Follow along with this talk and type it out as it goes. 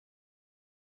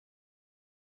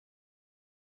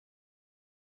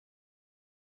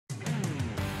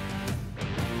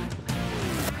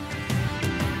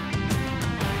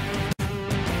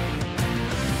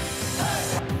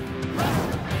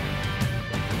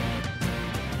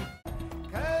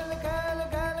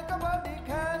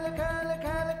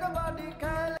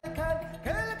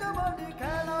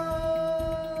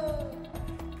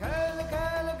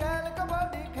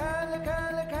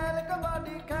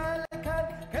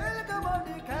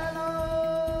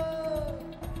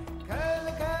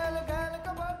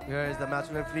Here is the match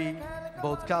referee,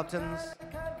 both captains,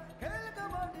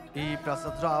 E.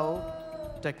 Prasad Rao,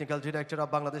 Technical Director of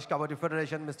Bangladesh Kabaddi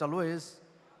Federation, Mr. Luis,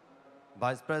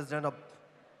 Vice President of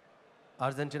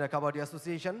Argentina Kabaddi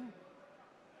Association,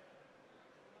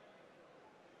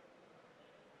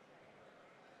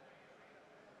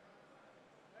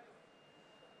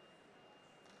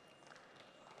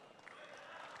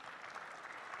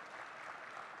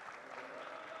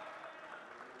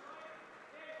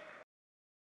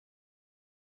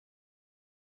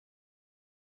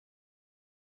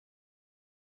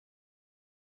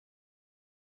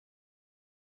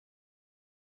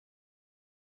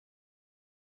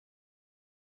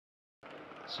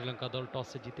 Sri Lanka দল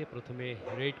টসে জিতে প্রথমে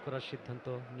red করার সিদ্ধান্ত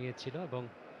নিয়েছিল এবং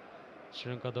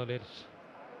শ্রীলঙ্কা দলের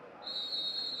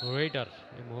রেডার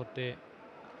এই মুহূর্তে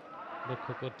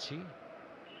লক্ষ্য করছি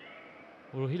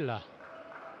রোহিল্লা,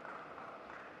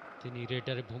 তিনি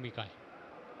রেডারের ভূমিকায়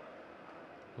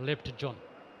লেফট জোন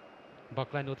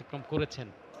বাকলাইন অতিক্রম করেছেন,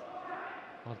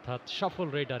 অর্থাৎ সফল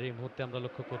রেডার এই মুহূর্তে আমরা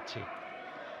লক্ষ্য করছি।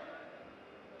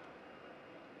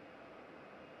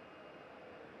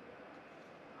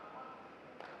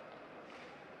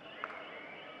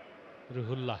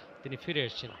 রুহুল্লাহ তিনি ফিরে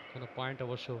এসেছেন, কোনো পয়েন্ট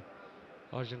অবশ্য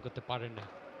অর্জন করতে পারেন না।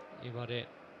 এবারে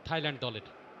থাইল্যান্ড দলের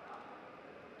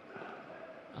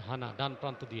হানা ডান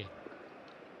প্রান্ত দিয়ে,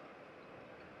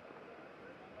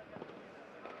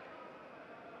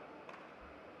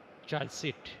 চাইল্ড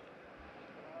সিট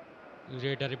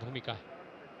রেডারের ভূমিকায়,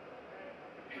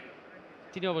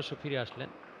 তিনি অবশ্য ফিরে আসলেন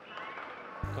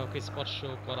কাউকে স্পর্শ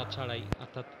করা ছাড়াই,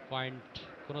 অর্থাৎ পয়েন্ট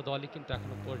কোনো দলই কিন্তু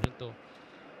এখনো পর্যন্ত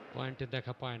পয়েন্টে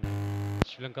দেখা পায় না।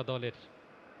 শ্রীলঙ্কা দলের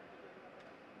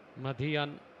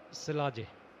মাধিয়ান সিলাজে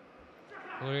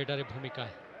রেডারের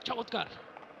ভূমিকায়, চমৎকার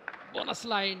বোনাস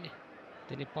লাইন,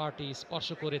 তিনি পার্টি স্পর্শ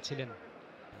করেছিলেন,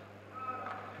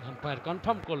 আম্পায়ার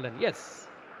কনফার্ম করলেন ইয়েস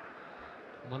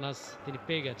বোনাস তিনি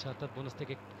পেয়ে গেছে, অর্থাৎ বোনাস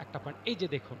থেকে একটা পয়েন্ট। এই যে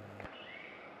দেখুন,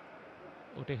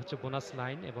 ওটাই হচ্ছে বোনাস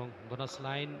লাইন, এবং বোনাস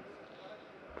লাইন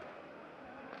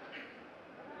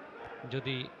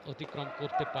যদি অতিক্রম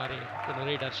করতে পারে কোনো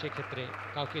রেডার, সেক্ষেত্রে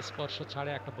কাউকে স্পর্শ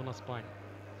ছাড়ে একটা বোনাস পয়েন্ট।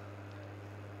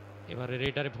 এবারে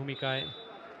রেডারের ভূমিকায়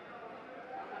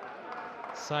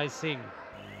সাই সিং,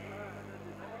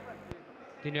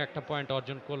 তিনি একটা পয়েন্ট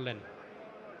অর্জন করলেন।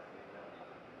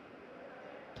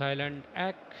 থাইল্যান্ড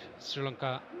 1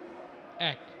 শ্রীলঙ্কা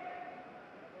 1,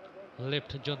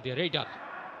 লেফট জোন দিয়ে রেডার।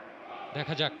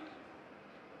 দেখা যাক,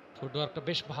 ফুটওয়ার্কটা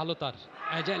বেশ ভালো, তার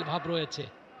অ্যাজাইল ভাব রয়েছে,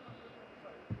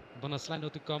 বোনাস লাইন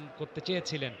অতিক্রম করতে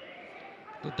চেয়েছিলেন,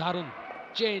 তো দারুণ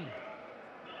চেইন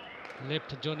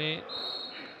লেফট জোনে,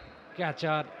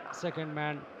 ক্যাচার, সেকেন্ড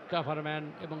ম্যান, কাভারম্যান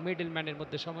এবং মিডল ম্যানের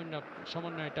মধ্যে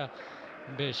সমন্বয়টা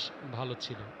বেশ ভালো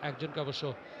ছিল। একজনকে অবশ্য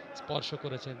স্পর্শ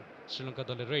করেছেন শ্রীলঙ্কা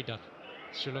দলের রেডার।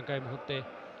 শ্রীলঙ্কা এই মুহূর্তে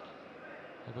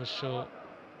অবশ্য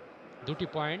 2টি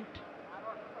পয়েন্ট,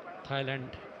 থাইল্যান্ড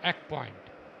 1 পয়েন্ট।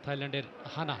 থাইল্যান্ডের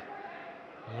হানা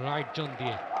রাইট জোন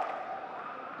দিয়ে,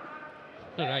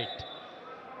 রাইট,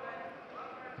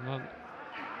 এবং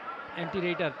অ্যান্টি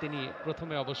রেডার তিনি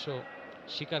প্রথমে অবশ্য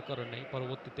স্বীকার করেন নাই,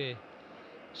 পরবর্তীতে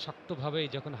শক্তভাবেই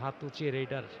যখন হাত উঁচিয়ে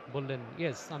রেডার বললেন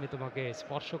ইয়েস আমি তোমাকে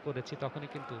স্পর্শ করেছি, তখনই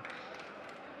কিন্তু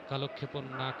কালক্ষেপণ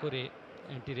না করে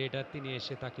অ্যান্টি রেডার তিনি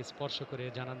এসে তাকে স্পর্শ করে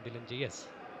জানান দিলেন যে ইয়েস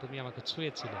তুমি আমাকে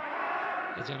ছুঁয়েছিলে,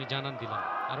 এই যে আমি জানান দিলাম।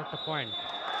 আর একটা পয়েন্ট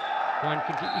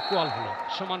কিন্তু ইকুয়াল হলো,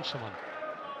 সমান সমান।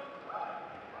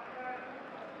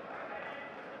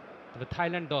 তবে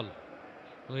থাইল্যান্ড দল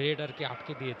রেডারকে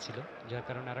আটকে দিয়েছিল, যার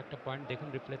কারণে আর একটা পয়েন্ট দেখুন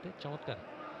রিপ্লেতে, চমৎকার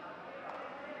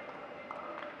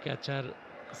ক্যাচার,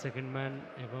 সেকেন্ড ম্যান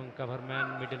এবং কাভারম্যান,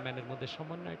 মিডল ম্যানের মধ্যে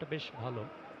সমন্বয়টা বেশ ভালো।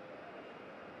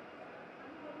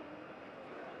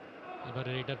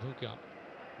 এবারে রেডার ভূমিকা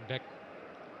ব্যাক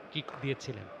কিক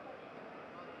দিয়েছিলেন,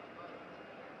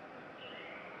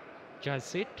 চার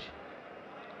সিট,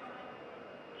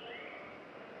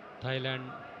 থাইল্যান্ড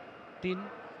 3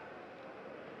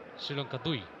 শ্রীলঙ্কা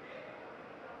 2।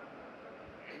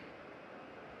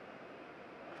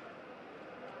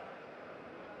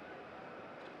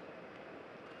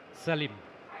 সালিম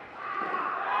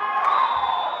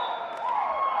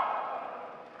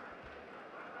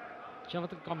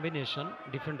চমৎকার কম্বিনেশন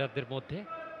ডিফেন্ডারদের মধ্যে,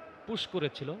 পুশ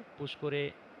করেছিল, পুশ করে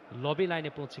লবি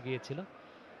লাইনে পৌঁছে গিয়েছিল।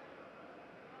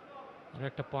 আর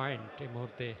একটা পয়েন্ট এই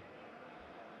মুহূর্তে,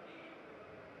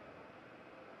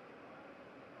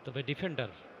 তবে ডিফেন্ডার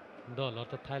দল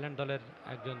অর্থাৎ থাইল্যান্ড দলের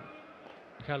একজন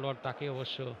খেলোয়াড়, তাকে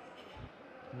অবশ্য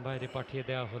বাইরে পাঠিয়ে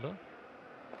দেওয়া হলো,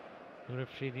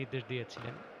 রেফারি নির্দেশ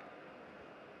দিয়েছিলেন।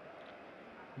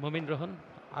 মমিন রোহন,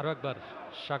 আরও একবার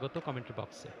স্বাগত কমেন্ট্রি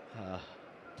বক্সে।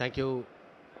 Thank you,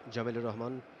 Jamilur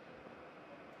Rahman.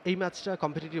 এই ম্যাচটা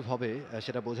কম্পিটিটিভ হবে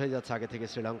সেটা বোঝাই যাচ্ছে আগে থেকে।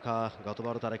 শ্রীলঙ্কা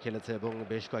গতবারও তারা খেলেছে এবং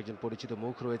বেশ কয়েকজন পরিচিত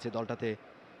মুখ রয়েছে দলটাতে।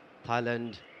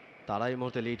 থাইল্যান্ড তারা এই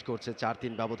মুহূর্তে লিড করছে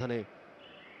 4-3 ব্যবধানে।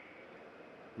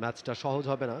 ম্যাচটা সহজ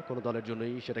হবে না কোনো দলের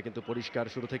জন্যই, সেটা কিন্তু পরিষ্কার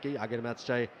শুরু থেকেই। আগের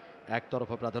ম্যাচটায়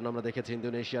একতরফা প্রাধান্য আমরা দেখেছি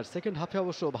ইন্দোনেশিয়ার। সেকেন্ড হাফে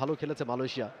অবশ্য ভালো খেলেছে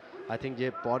মালয়েশিয়া। আই থিঙ্ক যে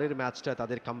পরের ম্যাচটায়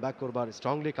তাদের কামব্যাক করবার,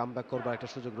 স্ট্রংলি কামব্যাক করবার একটা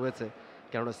সুযোগ রয়েছে,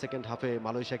 কেননা সেকেন্ড হাফে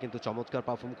মালয়েশিয়া কিন্তু চমৎকার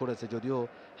পারফর্ম করেছে, যদিও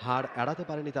হার এড়াতে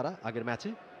পারেনি তারা আগের ম্যাচে।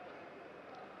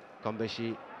 কম বেশি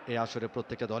এই আসরে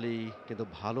প্রত্যেকটা দলই কিন্তু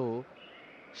ভালো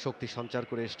শক্তি সঞ্চার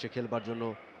করে এসছে খেলবার জন্য।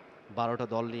 12টা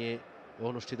দল নিয়ে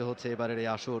অনুষ্ঠিত হচ্ছে এবারের এই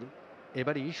আসর।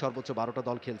 এবারই সর্বোচ্চ 12টা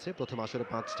দল খেলছে। প্রথম আসরে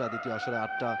 5টা, দ্বিতীয় আসরে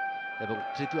 8টা এবং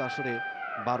তৃতীয় আসরে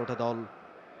 12টা দল।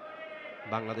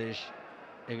 Bangladesh,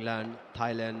 England,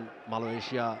 Thailand,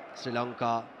 Malaysia,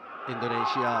 Sri Lanka,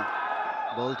 Indonesia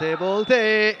বলতে বলতে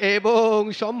এবং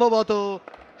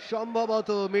সম্ভবত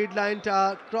মিড লাইনটা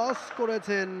ক্রস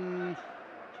করেছেন।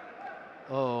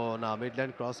 ও না, মিড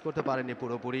লাইন ক্রস করতে পারেননি,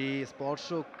 পুরোপুরি স্পর্শ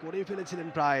করে ফেলেছিলেন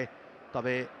প্রায়,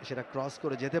 তবে সেটা ক্রস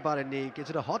করে যেতে পারেননি।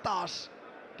 কিছুটা হতাশ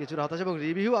এবং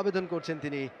রিভিউ আবেদন করছেন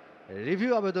তিনি,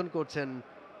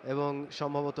 এবং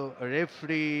সম্ভবত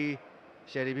রেফারি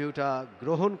সে রিভিউটা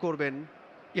গ্রহণ করবেন।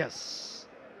 ইয়েস,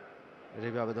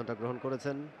 রিভিউ আবেদনটা গ্রহণ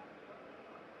করেছেন।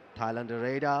 থাইল্যান্ডের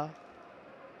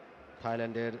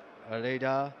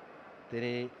রেইডা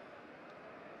তিনি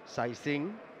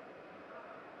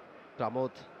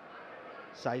প্রামোদ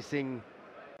সাইসিং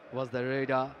ওয়াজ দ্য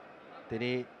রেইডা।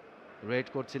 তিনি রেড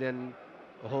করছিলেন,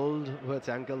 হোল্ড হয়েছে,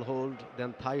 অ্যাঙ্কেল হোল্ড,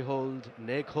 দেন থাই হোল্ড,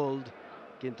 নেক হোল্ড,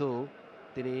 কিন্তু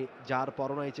তিনি যার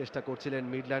পরনাই চেষ্টা করছিলেন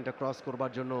মিডল্যান্ডটা ক্রস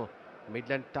করবার জন্য।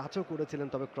 মিডল্যান্ড টাচও করেছিলেন,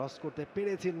 তবে ক্রস করতে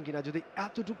পেরেছেন কিনা, যদি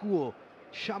এতটুকুও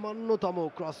সামান্যতম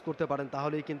ক্রস করতে পারেন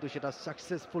তাহলেই কিন্তু সেটা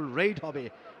সাকসেসফুল রেড হবে,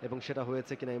 এবং সেটা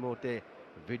হয়েছে কিনা এই মুহূর্তে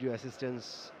ভিডিও অ্যাসিস্ট্যান্স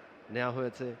নেওয়া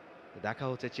হয়েছে, দেখা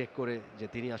হচ্ছে চেক করে যে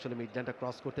তিনি আসলে মিডল্যান্ডটা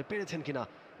ক্রস করতে পেরেছেন কিনা।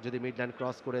 যদি মিডল্যান্ড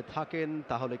ক্রস করে থাকেন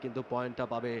তাহলে কিন্তু পয়েন্টটা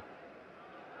পাবে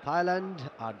থাইল্যান্ড,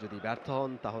 আর যদি ব্যর্থ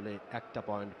হন তাহলে একটা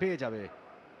পয়েন্ট পেয়ে যাবে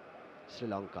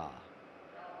শ্রীলঙ্কা।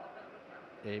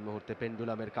 এই মুহূর্তে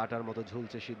পেন্ডুলামের কাটার মতো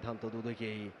ঝুলছে সিদ্ধান্ত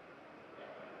দুদিকেই।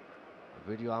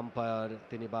 ভিডিও আম্পায়ার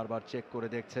তিনি বারবার চেক করে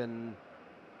দেখছেন,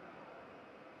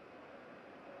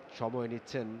 সময়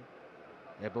নিচ্ছেন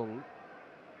এবং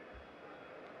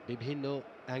বিভিন্ন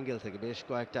অ্যাঙ্গেল থেকে, বেশ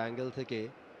কয়েকটা অ্যাঙ্গেল থেকে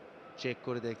চেক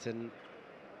করে দেখছেন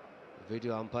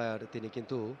ভিডিও আম্পায়ার। তিনি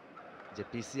কিন্তু যে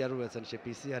পিসিআর রয়েছেন সে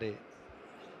পিসিআরে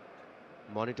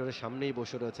মনিটরের সামনেই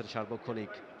বসে রয়েছেন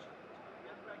সার্বক্ষণিক,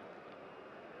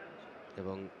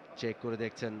 এবং চেক করে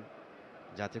দেখছেন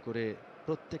যাতে করে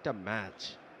প্রত্যেকটা ম্যাচ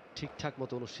ঠিকঠাক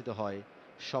মতো অনুষ্ঠিত হয়।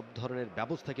 সব ধরনের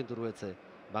ব্যবস্থা কিন্তু রয়েছে।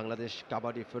 বাংলাদেশ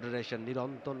কাবাডি ফেডারেশন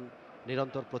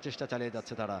নিরন্তর প্রচেষ্টা চালিয়ে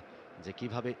যাচ্ছে তারা, যে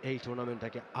কিভাবে এই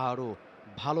টুর্নামেন্টটাকে আরও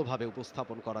ভালোভাবে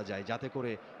উপস্থাপন করা যায়, যাতে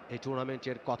করে এই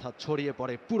টুর্নামেন্টের কথা ছড়িয়ে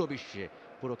পড়ে পুরো বিশ্বে,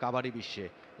 পুরো কাবাডি বিশ্বে।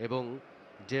 এবং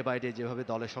ডে বাই ডে যেভাবে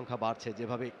দলের সংখ্যা বাড়ছে,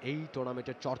 যেভাবে এই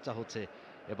টুর্নামেন্টের চর্চা হচ্ছে,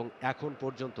 এবং এখন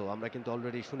পর্যন্ত আমরা কিন্তু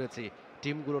অলরেডি শুনেছি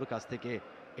টিমগুলোর কাছ থেকে,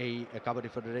 এই কাবাডি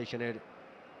ফেডারেশনের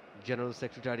general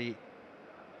secretary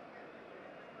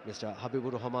mister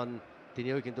Habibur Rahman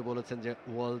তিনিও কিন্তু বলেছেন যে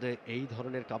ওয়ার্ল্ডে এই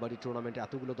ধরনের কাবাডি টুর্নামেন্ট,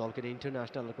 এতগুলো দলকে নিয়ে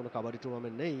ইন্টারন্যাশনাল কোনো কাবাডি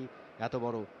টুর্নামেন্ট নেই, এত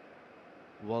বড়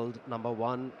ওয়ার্ল্ড নাম্বার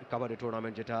 1 কাবাডি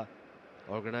টুর্নামেন্ট যেটা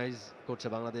অর্গানাইজ করছে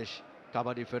বাংলাদেশ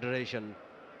কাবাডি ফেডারেশন।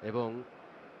 এবং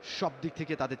সব দিক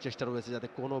থেকে তাদের চেষ্টা রয়েছে যাতে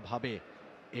কোনোভাবে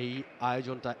এই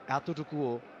আয়োজনটা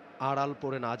এতটুকুও আড়াল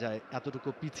পড়ে না যায়, এতটুকু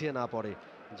পিছিয়ে না পড়ে,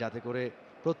 যাতে করে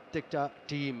প্রত্যেকটা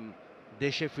টিম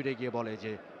দেশে ফিরে গিয়ে বলে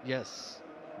যে yes,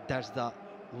 that's the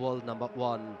world number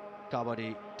 1 kabaddi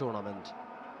tournament.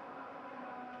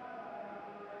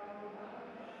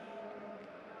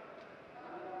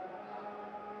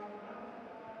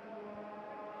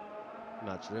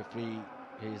 Match referee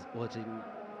is waiting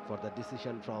for the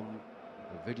decision from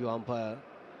video umpire.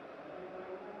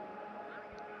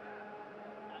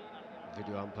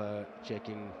 Video umpire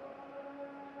checking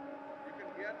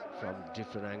from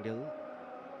different angle.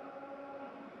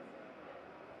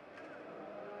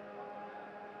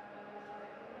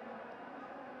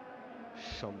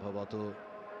 সম্ভবত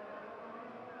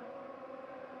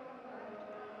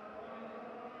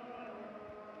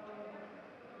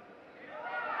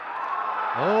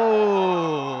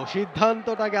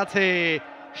সিদ্ধান্তটা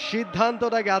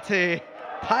গেছে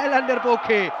থাইল্যান্ডের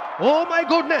পক্ষে। ও my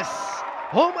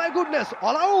goodness,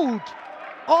 all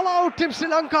out team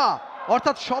Sri Lanka.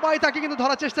 অর্থাৎ সবাই তাকে কিন্তু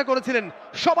ধরার চেষ্টা করেছিলেন,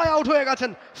 সবাই আউট হয়ে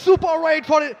গেছেন। সুপার রেড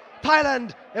ফর থাইল্যান্ড,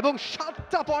 এবং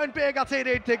 7টা পয়েন্ট পেয়ে গেছে এই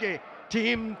রেড থেকে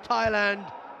team Thailand.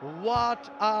 What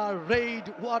a raid,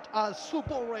 what a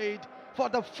super raid for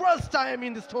the first time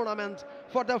in this tournament,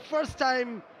 for the first time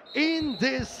in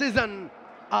this season.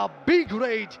 A big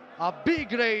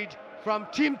raid from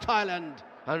Team Thailand.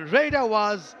 And raider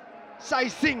was Sai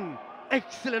Singh.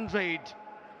 Excellent raid.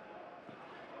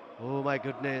 Oh my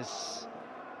goodness.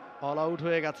 All out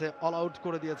হয়ে গেছে, all out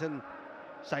করে দিয়েছেন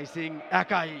সাই সিং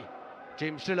একাই।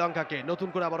 Team শ্রীলঙ্কাকে নতুন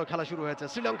করে আবারও খেলা শুরু হয়েছে।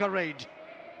 শ্রীলঙ্কার রেড।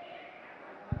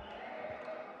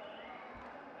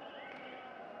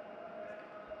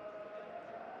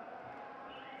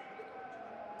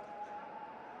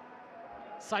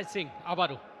 সাই সিং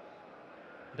আবারও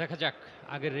দেখা যাক,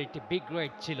 আগের রেডটি বিগ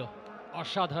রেড ছিল,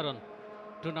 অসাধারণ।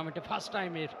 টুর্নামেন্টে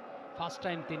ফার্স্ট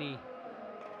টাইম তিনি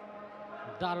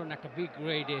দারুণ একটা বিগ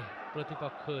রেডে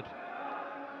প্রতিপক্ষের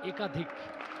একাধিক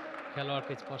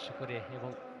খেলোয়াড়কে স্পর্শ করে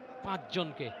এবং 5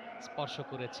 জনকে স্পর্শ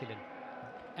করেছিলেন।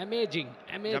 অ্যামেজিং।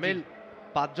 জামিল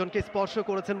 5 জনকে স্পর্শ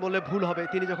করেছেন বললে ভুল হবে।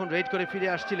 তিনি যখন রেড করে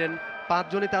ফিরে আসছিলেন 5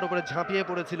 জনই তার উপরে ঝাঁপিয়ে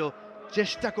পড়েছিল,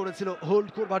 চেষ্টা করেছিল হোল্ড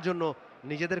করবার জন্য,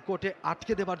 নিজেদের কোর্টে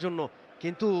আটকে দেবার জন্য,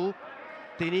 কিন্তু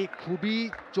তিনি খুবই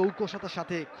চৌকসতার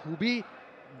সাথে, খুবই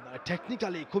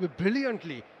টেকনিক্যালি, খুবই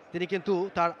ব্রিলিয়ান্টলি তিনি কিন্তু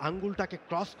তার আঙ্গুলটাকে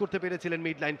ক্রস করতে পেরেছিলেন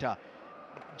মিড লাইনটা।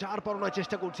 যার পরনায়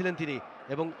চেষ্টা করছিলেন তিনি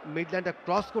এবং মিড লাইনটা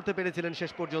ক্রস করতে পেরেছিলেন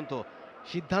শেষ পর্যন্ত।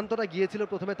 সিদ্ধান্তটা গিয়েছিল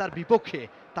প্রথমে তার বিপক্ষে,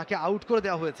 তাকে আউট করে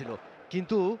দেওয়া হয়েছিল,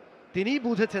 কিন্তু তিনি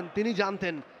বুঝেছেন, তিনি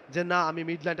জানতেন যে না, আমি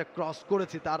মিড লাইনটা ক্রস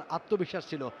করেছি। তার আত্মবিশ্বাস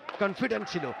ছিল, কনফিডেন্ট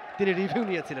ছিল। তিনি রিভিউ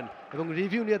নিয়েছিলেন এবং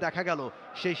রিভিউ নিয়ে দেখা গেল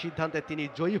সেই সিদ্ধান্তে তিনি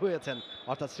জয়ী হয়েছেন।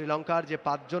 অর্থাৎ শ্রীলঙ্কার যে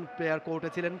 5 জন প্লেয়ার কোর্টে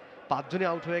ছিলেন 5 জনই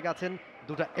আউট হয়ে গেছেন।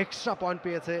 2টা এক্সট্রা পয়েন্ট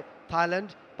পেয়েছে থাইল্যান্ড,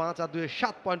 5 আর 2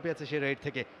 7 পয়েন্ট পেয়েছে সেই রেড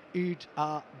থেকে। ইট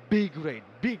আ বিগ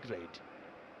রেড।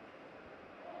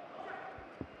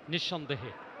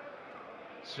 নিঃসন্দেহে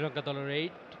শ্রীলঙ্কা দলের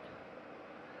রেড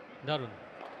দারুণ,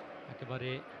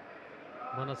 একেবারে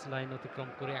বোনাস লাইন অতিক্রম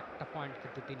করে একটা পয়েন্ট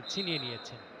কিন্তু তিনি ছিনিয়ে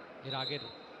নিয়েছেন। এর আগের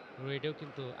রেডেও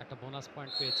কিন্তু একটা বোনাস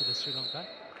পয়েন্ট পেয়েছিল শ্রীলঙ্কা।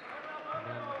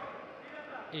 এবং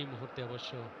এই মুহূর্তে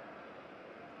অবশ্য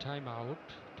টাইম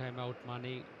আউট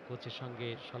মানেই কোচের সঙ্গে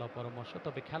সলা পরামর্শ।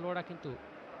 তবে খেলোয়াড়রা কিন্তু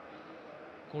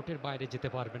কোর্টের বাইরে যেতে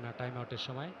পারবে না টাইম আউটের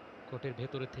সময়। কোর্টের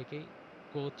ভেতরে থেকেই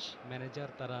কোচ, ম্যানেজার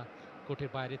তারা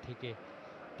কোর্টের বাইরে থেকে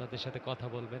তাদের সাথে কথা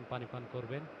বলবেন, পানি পান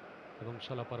করবেন এবং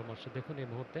সলা পরামর্শ। দেখুন এই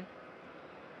মুহূর্তে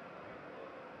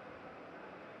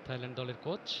থাইল্যান্ড দলের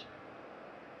কোচ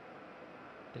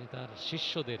তিনি তার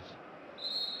শিষ্যদের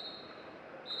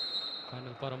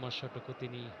ফাইনাল পরামর্শটুকু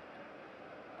তিনি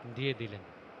দিয়ে দিলেন।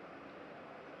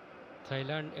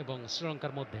 থাইল্যান্ড এবং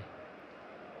শ্রীলঙ্কার মধ্যে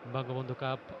বঙ্গবন্ধু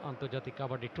কাপ আন্তর্জাতিক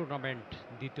কাবাডি টুর্নামেন্ট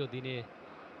দ্বিতীয় দিনে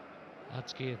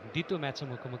আজকে দ্বিতীয় ম্যাচে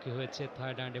মুখোমুখি হয়েছে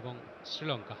থাইল্যান্ড এবং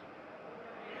শ্রীলঙ্কা।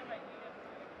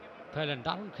 থাইল্যান্ড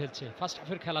দারুণ খেলছে, ফার্স্ট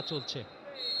হাফের খেলা চলছে।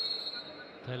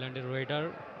 থাইল্যান্ডের রেডার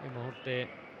এই মুহূর্তে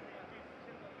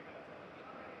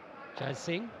সাই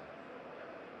সিং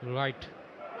রাইট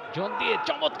জোন দিয়ে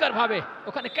চমৎকার ভাবে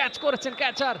ওখানে ক্যাচ করেছেন।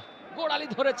 ক্যাচার গোড়ালি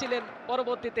ধরেছিলেন,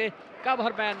 পরবর্তীতে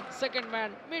cover man, second man,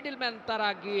 middle man তারা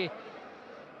গিয়ে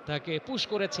তাকে পুশ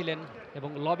করেছিলেন এবং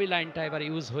লবি লাইনটা এবার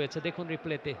ইউজ হয়েছে। দেখুন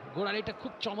রিপ্লেতে গোড়ালিটা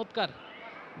খুব চমৎকার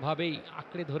ভাবেই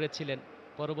আঁকড়ে ধরেছিলেন,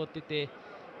 পরবর্তীতে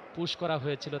পুশ করা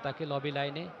হয়েছিল তাকে লবি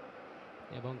লাইনে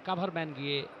এবং কাভার ম্যান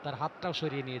গিয়ে তার হাতটাও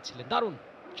সরিয়ে নিয়েছিলেন। দারুণ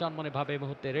চনমনে ভাবে এই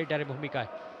মুহূর্তে রেডারের ভূমিকায়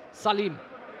Salim,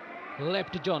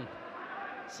 left zone.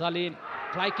 Salim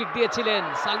fly kick দিয়েছিলেন,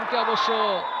 সালিমকে অবশ্য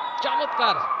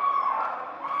চমৎকার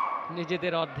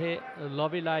নিজেদের অর্ধে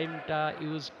লবি লাইনটা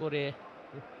ইউজ করে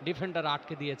ডিফেন্ডার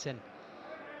আটকে দিয়েছেন।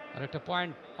 আর একটা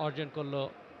পয়েন্ট অর্জন করলো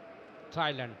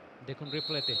থাইল্যান্ড। দেখুন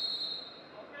রিপ্লেতে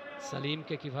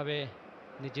সালিমকে কিভাবে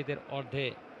নিজেদের অর্ধে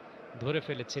ধরে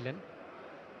ফেলেছিলেন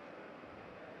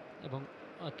এবং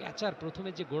ক্যাচার প্রথমে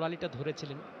যে গোড়ালিটা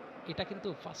ধরেছিলেন এটা কিন্তু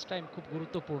ফার্স্ট টাইম খুব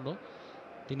গুরুত্বপূর্ণ।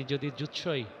 তিনি যদি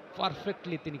জুৎসই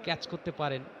পারফেক্টলি তিনি ক্যাচ করতে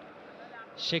পারেন,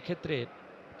 সেক্ষেত্রে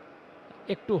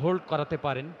একটু হোল্ড করাতে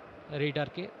পারেন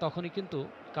রেডারকে, তখনই কিন্তু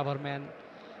কাভারম্যান,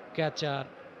 ক্যাচার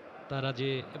তারা যে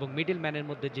এবং মিডল ম্যানের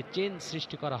মধ্যে যে চেন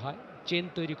সৃষ্টি করা হয়, চেন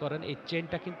তৈরি করেন, এই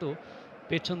চেনটা কিন্তু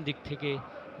পেছন দিক থেকে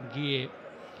গিয়ে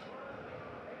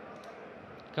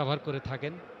কাভার করে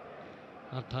থাকেন।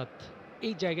 অর্থাৎ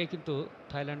এই জায়গায় কিন্তু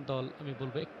থাইল্যান্ড দল আমি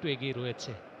বলবো একটু এগিয়ে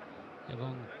রয়েছে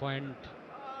এবং পয়েন্ট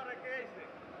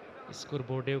স্কোর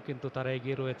বোর্ডেও কিন্তু তারা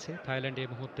এগিয়ে রয়েছে। থাইল্যান্ড এই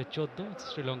মুহূর্তে 14,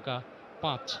 শ্রীলঙ্কা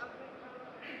 5।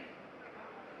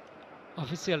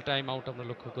 অফিসিয়াল টাইম আউট আমরা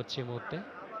লক্ষ্য করছি এই মুহূর্তে।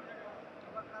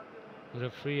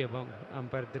 রেফারি এবং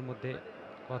আম্পায়ারদের মধ্যে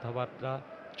কথাবার্তা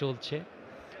চলছে।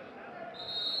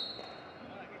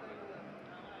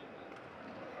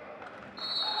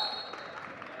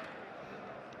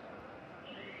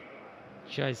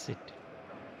 শাইসিট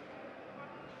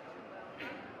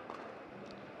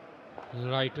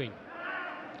রাইট উইং,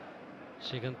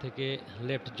 সেখান থেকে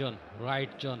লেফট জোন,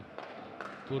 রাইট জোন,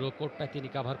 পুরো কোর্টটা তিনি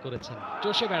কাভার করেছেন,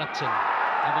 চষে বেড়াচ্ছেন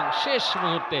এবং শেষ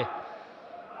মুহূর্তে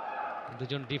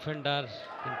দুজন ডিফেন্ডার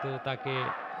কিন্তু তাকে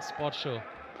স্পর্শ,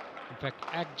 ইনফ্যাক্ট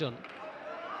একজন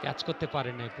ক্যাচ করতে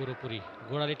পারেন নাই পুরোপুরি,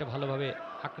 গোড়ালিটা ভালোভাবে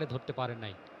আঁকড়ে ধরতে পারেন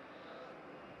নাই।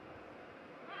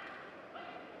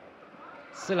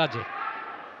 সেলাজে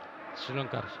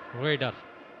শ্রীলঙ্কার রেডার,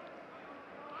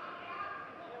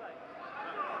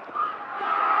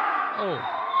 ও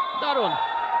দারুণ,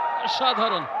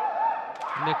 অসাধারণ।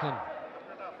 দেখুন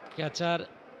ক্যাচার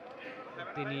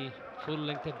তিনি ফুল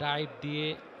লেন্থে ডাইভ দিয়ে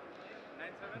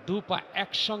দু পা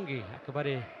একসঙ্গে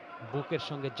একেবারে বুকের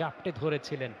সঙ্গে জাপটে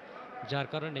ধরেছিলেন, যার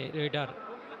কারণে রেডার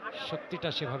শক্তিটা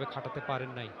সেভাবে খাটাতে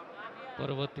পারেন নাই।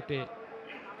 পরবর্তীতে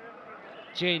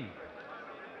চেইন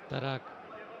তারা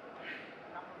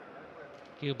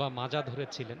কেউ বা মাজা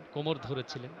ধরেছিলেন, কোমর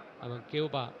ধরেছিলেন এবং কেউ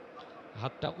বা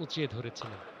হাতটা উঁচিয়ে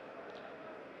ধরেছিলেন।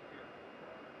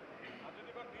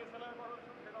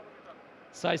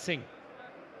 সাই সিং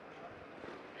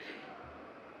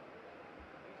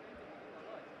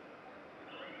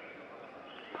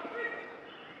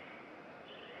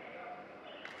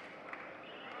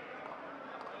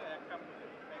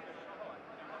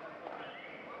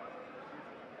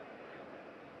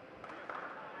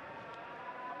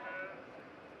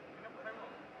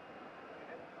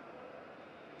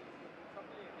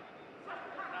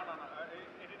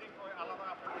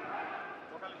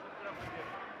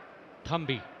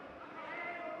থাম্বি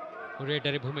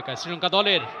রেডারের ভূমিকা, শ্রীলঙ্কা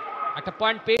দলের একটা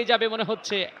পয়েন্ট পেয়ে যাবে মনে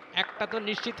হচ্ছে, একটা তো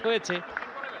নিশ্চিত হয়েছে,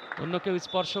 অন্য কেউ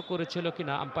স্পর্শ করেছিল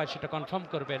কিনা আম্পায়ার সেটা কনফার্ম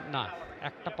করবেন না,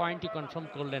 একটা পয়েন্টই কনফার্ম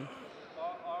করলেন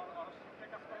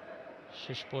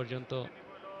শেষ পর্যন্ত।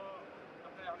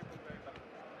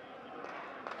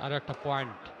 আরো একটা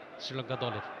পয়েন্ট শ্রীলঙ্কা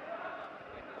দলের,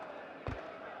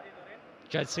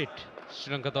 চাইসিট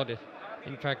শ্রীলঙ্কা দলের,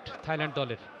 ইনফ্যাক্ট থাইল্যান্ড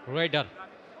দলের রেডার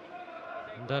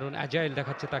দারুণ অ্যাজাইল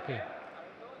দেখাচ্ছে তাকে,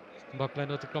 বকলাইন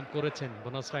অতিক্রম করেছেন,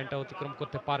 বোনাস লাইনটা অতিক্রম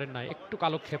করতে পারেন না, একটু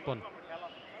কালক্ষেপণ,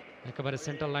 একেবারে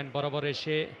সেন্টার লাইন বরাবর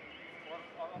এসে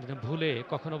ভুলে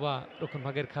কখনো বা রক্ষণ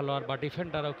ভাগের খেলোয়াড় বা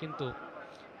ডিফেন্ডারও কিন্তু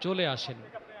চলে আসেন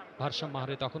ভারসাম্য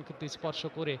হারে, তখন কিন্তু স্পর্শ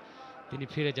করে তিনি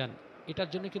ফিরে যান, এটার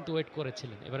জন্য কিন্তু ওয়েট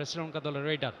করেছিলেন। এবারে শ্রীলঙ্কা দলের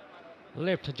রেডার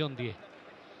লেফট জোন দিয়ে,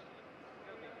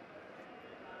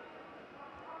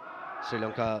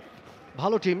 শ্রীলঙ্কা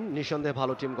ভালো টিম, নিঃসন্দেহে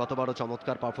ভালো টিম, গতবারও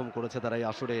চমৎকার পারফর্ম করেছে তারা এই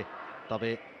আসরে, তবে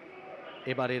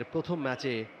এবারের প্রথম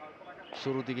ম্যাচে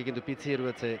শুরুর দিকে কিন্তু পিছিয়ে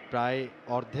রয়েছে, প্রায়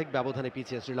অর্ধেক ব্যবধানে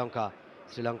পিছিয়ে শ্রীলঙ্কা।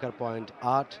 শ্রীলঙ্কার পয়েন্ট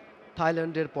 8,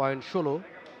 থাইল্যান্ডের পয়েন্ট 16।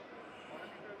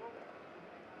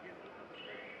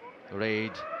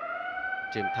 রেইড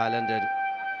টিম থাইল্যান্ডের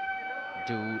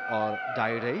ডু অর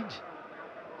ডাই রেইড।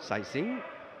 সাইসিং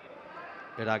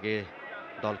এর আগে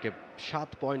দলকে 7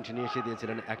 পয়েন্ট নিয়ে এসে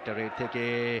দিয়েছিলেন একটা রেড থেকে,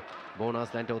 বোনাস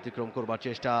লাইনটা অতিক্রম করবার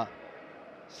চেষ্টা,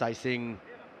 সাইসিং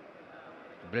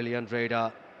brilliant radar,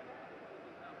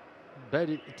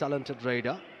 very talented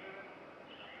radar,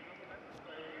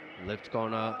 left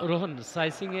corner. Rohan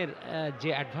সাইসিং এর যে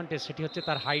অ্যাডভান্টেজ সেটি হচ্ছে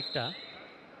তার হাইটটা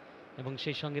এবং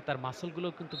সেই সঙ্গে তার মাসলগুলো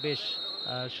কিন্তু বেশ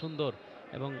সুন্দর,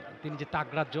 এবং তিনি যে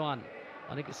তাগড়া জোয়ান,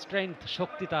 অনেক স্ট্রেংথ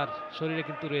শক্তি তার শরীরে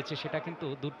কিন্তু রয়েছে, সেটা কিন্তু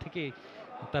দূর থেকে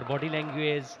তার বডি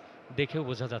ল্যাঙ্গুয়েজ দেখেও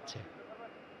বোঝা যাচ্ছে।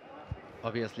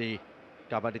 অবভিয়াসলি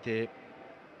কাবাডিতে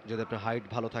যদি আপনার হাইট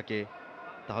ভালো থাকে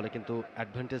তাহলে কিন্তু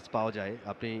অ্যাডভান্টেজ পাওয়া যায়,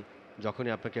 আপনি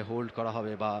যখনই আপনাকে হোল্ড করা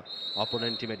হবে বা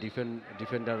অপোনেন্ট টিমে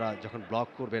ডিফেন্ডাররা যখন ব্লক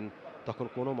করবেন, তখন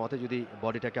কোনো মতে যদি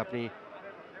বডিটাকে আপনি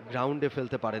গ্রাউন্ডে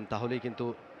ফেলতে পারেন তাহলেই কিন্তু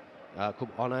খুব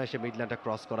অনায়াসে মিডল্যান্ডটা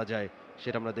ক্রস করা যায়,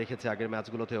 সেটা আমরা দেখেছি আগের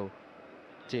ম্যাচগুলোতেও।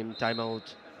 Team time out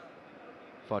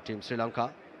for team Sri Lanka.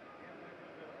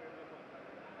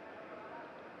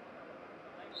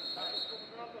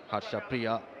 Harsha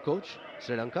Priya coach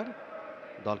শ্রীলঙ্কার,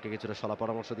 দলকে কিছুটা সলা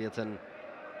পরামর্শ দিয়েছেন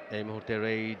এই মুহূর্তে।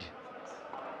 রেইড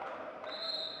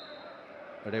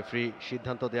রেফারি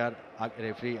সিদ্ধান্ত দেওয়ার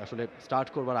রেফারি আসলে স্টার্ট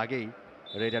করবার আগেই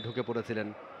রেইডা ঢুকে পড়েছিলেন,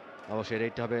 অবশ্যই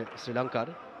রেইডটা হবে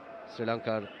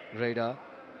শ্রীলঙ্কার রেইডা,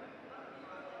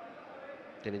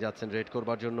 তিনি যাচ্ছেন রেড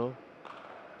করবার জন্য।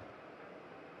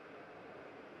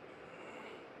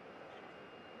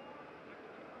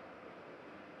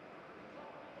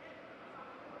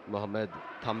 মোহাম্মদ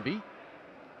থাম্বি,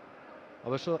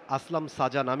 অবশ্য আসলাম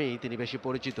সাজা নামেই তিনি বেশি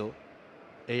পরিচিত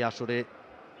এই আসরে,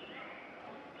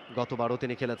 গতবারও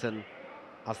তিনি খেলেছেন।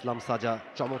 আসলাম সাজা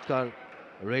চমৎকার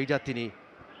রেইডার তিনি,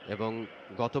 এবং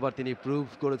গতবার তিনি প্রুভ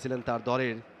করেছিলেন তার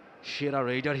দলের সেরা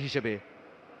রেইডার হিসেবে।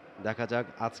 দেখা যাক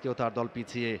আজকেও তার দল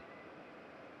পিছিয়ে,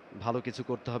 ভালো কিছু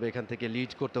করতে হবে এখান থেকে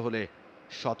লিড করতে হলে।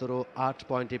 17-8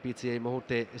 পয়েন্টে পিছিয়ে এই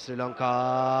মুহূর্তে শ্রীলঙ্কা।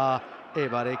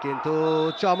 এবারে কিন্তু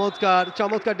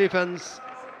চমৎকার ডিফেন্স,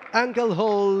 অ্যাঙ্কেল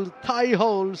হোল্ড, থাই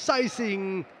হোল্ড, সাইসিং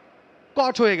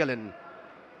কট হয়ে গেলেন।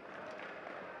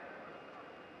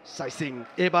 সাইসিং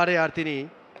এবারে আর তিনি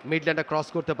মিডল্যান্ডটা ক্রস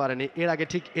করতে পারেনি। এর আগে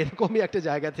ঠিক এরকমই একটা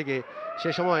জায়গা থেকে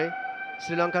সে সময়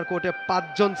শ্রীলঙ্কার কোর্টে 5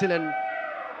 জন ছিলেন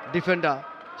ডিফেন্ডার,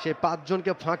 সেই 5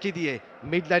 জনকে ফাঁকি দিয়ে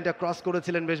মিডলাইনটা ক্রস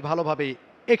করেছিলেন বেশ ভালোভাবেই।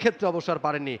 এক্ষেত্রে অবশ্য আর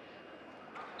পারেননি।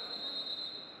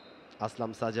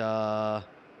 আসলাম সাজা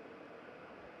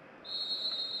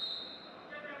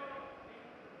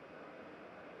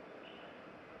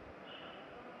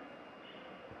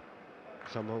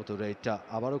সম্ভবত রেটটা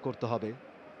আবারও করতে হবে।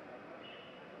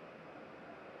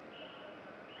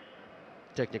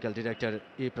 টেকনিক্যাল ডিরেক্টর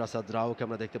ই প্রসাদ রাওকে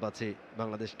আমরা দেখতে পাচ্ছি,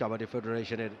 বাংলাদেশ কাবাডি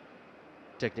ফেডারেশনের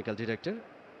টেকনিক্যাল ডিরেক্টর।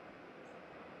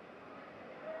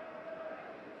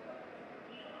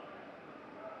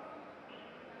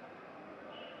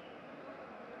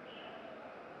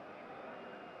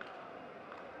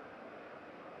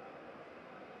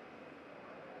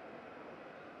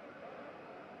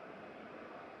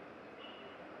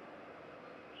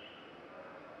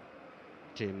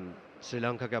 টিম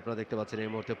শ্রীলঙ্কাকে আপনারা দেখতে পাচ্ছেন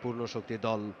এই মুহূর্তে পূর্ণ শক্তি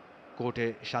দল। কোর্টে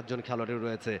 7 জন খেলোয়াড়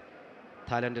রয়েছে,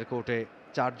 থাইল্যান্ডের কোর্টে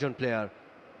 4 জন প্লেয়ার।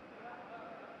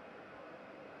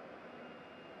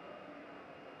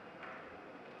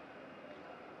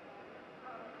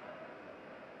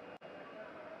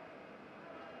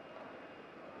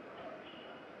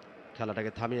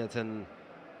 খেলাটাকে থামিয়েছেন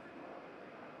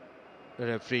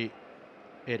রেফারি।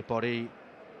 এরপরেই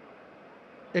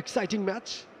এক্সাইটিং ম্যাচ,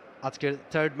 আজকের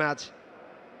থার্ড ম্যাচ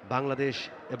বাংলাদেশ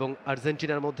এবং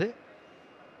আর্জেন্টিনার মধ্যে।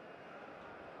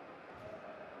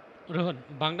 রোহন,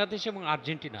 বাংলাদেশ এবং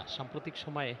আর্জেন্টিনা সাম্প্রতিক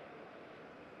সময়ে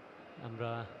আমরা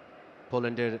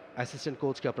পোল্যান্ডের অ্যাসিস্ট্যান্ট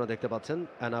কোচকে আপনারা দেখতে পাচ্ছেন,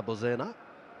 অ্যানা বোজেনা।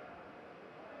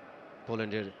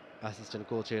 পোল্যান্ডের অ্যাসিস্ট্যান্ট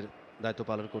কোচের দায়িত্ব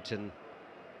পালন করছেন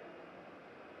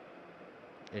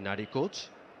এই নারী কোচ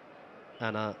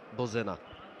অ্যানা বোজেনা।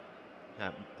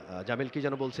 হ্যাঁ, জামিল কি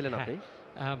যেন বলছিলেন আপনি?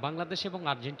 বাংলাদেশ এবং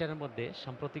আর্জেন্টিনার মধ্যে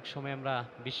সাম্প্রতিক সময়ে আমরা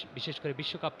বিশেষ করে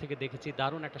বিশ্বকাপ থেকে দেখেছি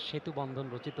দারুণ একটা সেতু বন্ধন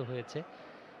রচিত হয়েছে,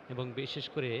 এবং বিশেষ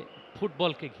করে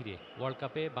ফুটবলকে ঘিরে ওয়ার্ল্ড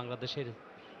কাপে বাংলাদেশের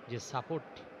যে সাপোর্ট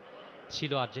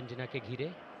ছিল আর্জেন্টিনাকে ঘিরে,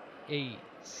 এই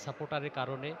সাপোর্টারের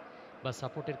কারণে বা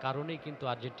সাপোর্টের কারণেই কিন্তু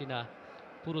আর্জেন্টিনা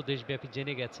পুরো দেশব্যাপী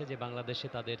জেনে গেছে যে বাংলাদেশে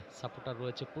তাদের সাপোর্টার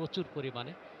রয়েছে প্রচুর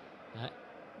পরিমাণে।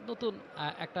 নতুন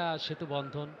একটা সেতু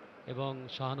বন্ধন এবং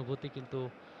সহানুভূতি কিন্তু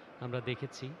আমরা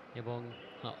দেখেছি, এবং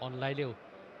অনলাইনেও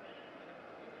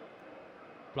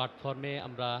প্ল্যাটফর্মে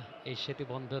আমরা এই সেতু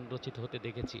বন্ধন রচিত হতে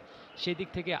দেখেছি। সেই দিক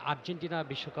থেকে আর্জেন্টিনা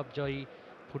বিশ্বকাপ জয়ী,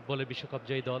 ফুটবলের বিশ্বকাপ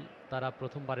জয়ী দল, তারা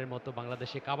প্রথমবারের মতো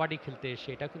বাংলাদেশে কাবাডি খেলতে এসে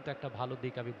এটা কিন্তু একটা ভালো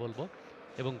দিক আমি বলবো।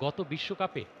 এবং গত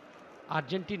বিশ্বকাপে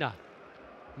আর্জেন্টিনা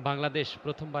বাংলাদেশ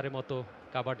প্রথমবারের মতো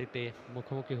কাবাডিতে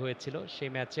মুখোমুখি হয়েছিল,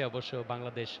 সেই ম্যাচে অবশ্য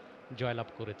বাংলাদেশ জয়লাভ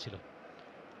করেছিল।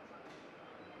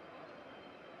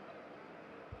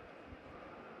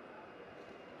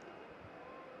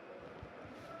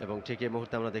 এবং ঠিক এই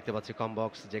মুহূর্তে আমরা দেখতে পাচ্ছি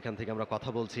কমবক্স, যেখান থেকে আমরা কথা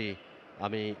বলছি।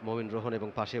 আমি মমিন রোহন এবং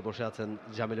পাশে বসে আছেন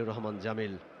Jamilur Rahman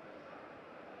Jamil.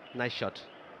 Nice shot,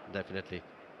 definitely.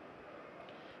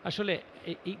 আসলে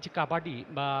এই যে কাবাডি,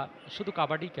 বা শুধু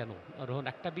কাবাডি কেন রোহন,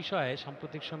 একটা বিষয়ে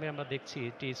সাম্প্রতিক সময়ে আমরা দেখছি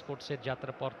টি স্পোর্টসের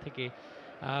যাত্রার পর থেকে,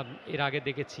 এর আগে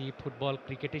দেখেছি ফুটবল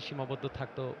ক্রিকেটে সীমাবদ্ধ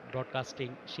থাকতো ব্রডকাস্টিং,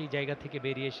 সেই জায়গা থেকে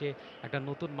বেরিয়ে এসে একটা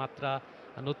নতুন মাত্রা,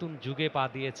 নতুন যুগে পা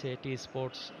দিয়েছে টি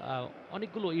স্পোর্টস।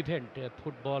 অনেকগুলো event,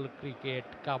 football, cricket,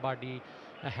 kabaddi,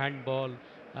 handball,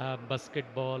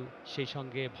 basketball, সেই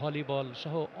সঙ্গে ভলিবল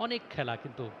সহ অনেক খেলা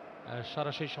কিন্তু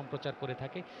সরাসরি সম্প্রচার করে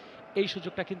থাকে। এই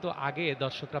সুযোগটা কিন্তু আগে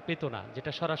দর্শকরা পেত না,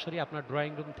 যেটা সরাসরি আপনার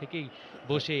ড্রয়িং রুম থেকেই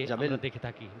বসে আমরা দেখে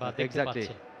থাকি বা দেখতে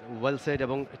পাচ্ছি। Well said.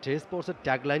 এবং টি স্পোর্টসের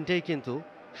ট্যাগলাইনটাই কিন্তু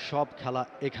সব খেলা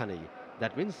এখানেই।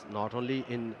 That means not only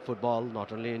in football, not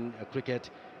only in cricket,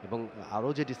 এবং আরও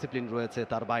যে ডিসিপ্লিন রয়েছে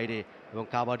তার বাইরে। এবং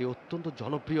কাবাডি অত্যন্ত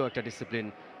জনপ্রিয় একটা ডিসিপ্লিন,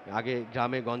 আগে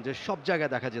গ্রামে গঞ্জে সব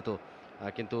জায়গায় দেখা যেত,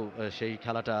 কিন্তু সেই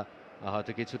খেলাটা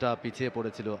হয়তো কিছুটা পিছিয়ে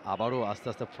পড়েছিল, আবারও আস্তে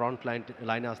আস্তে ফ্রন্ট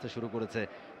লাইনে আসতে শুরু করেছে।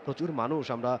 প্রচুর মানুষ,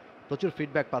 আমরা প্রচুর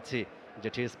ফিডব্যাক পাচ্ছি যে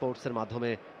টি স্পোর্টসের মাধ্যমে,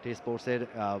 টি স্পোর্টসের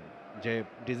যে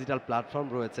ডিজিটাল প্ল্যাটফর্ম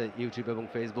রয়েছে ইউটিউব এবং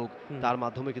ফেসবুক, তার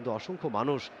মাধ্যমে কিন্তু অসংখ্য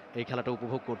মানুষ এই খেলাটা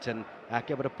উপভোগ করছেন।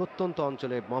 একেবারে প্রত্যন্ত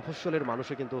অঞ্চলে মফস্বলের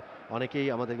মানুষও কিন্তু অনেকেই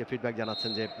আমাদেরকে ফিডব্যাক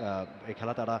জানাচ্ছেন যে এই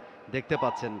খেলা তারা দেখতে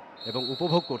পাচ্ছেন এবং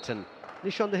উপভোগ করছেন।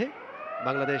 নিঃসন্দেহে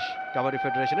বাংলাদেশ কাবাডি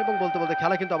ফেডারেশন, এবং বলতে বলতে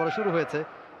খেলা কিন্তু আবার শুরু হয়েছে।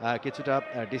 কিছুটা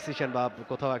ডিসিশন বা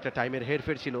কোথাও একটা টাইমের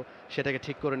হেরফের ছিল, সেটাকে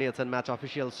ঠিক করে নিয়েছেন ম্যাচ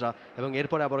অফিসিয়ালসরা, এবং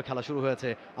এরপরে আবারও খেলা শুরু হয়েছে।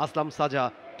 আসলাম সাজা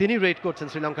তিনি রেড করছেন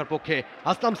শ্রীলঙ্কার পক্ষে।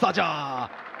 আসলাম সাজা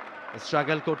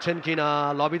স্ট্রাগল করছেন কিনা,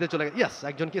 লবিতে চলে গেছে। ইয়াস,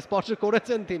 একজনকে স্পর্শ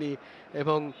করেছেন তিনি,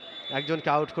 এবং একজনকে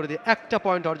আউট করে দিয়ে একটা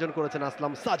পয়েন্ট অর্জন করেছেন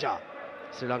আসলাম সাজা।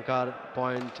 শ্রীলঙ্কার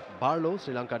পয়েন্ট বাড়লো,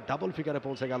 শ্রীলঙ্কার ডাবল ফিগারে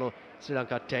পৌঁছে গেল।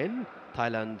 শ্রীলঙ্কা 10,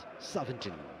 থাইল্যান্ড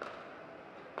 17।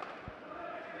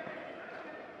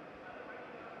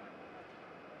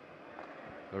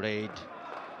 রেড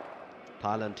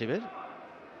থাইল্যান্ড টিমের।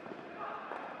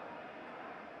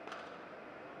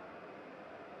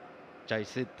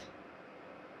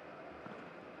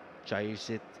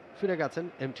 চাইসিত ফিরে গেছেন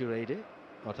এমটি রেডে,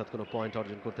 অর্থাৎ কোনো পয়েন্ট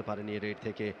অর্জন করতে পারেনি রেড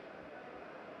থেকে।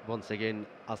 once again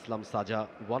আসলাম সাজা,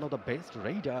 one of the best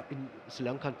raider in Sri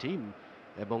Lankan team,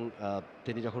 এবং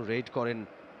তিনি যখন রেড করেন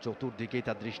চতুর্দিকেই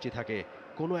তার দৃষ্টি থাকে,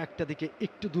 কোনো একটা দিকে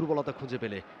একটু দুর্বলতা খুঁজে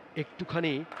পেলে,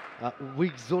 একটুখানি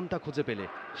উইক জোনটা খুঁজে পেলে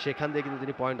সেখান দিয়ে কিন্তু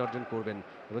তিনি পয়েন্ট অর্জন করবেন।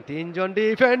 এবং তিনজন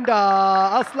ডিফেন্ডার,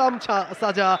 আসলাম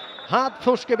সাজা হাত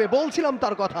ফসকেবে, বলছিলাম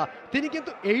তার কথা, তিনি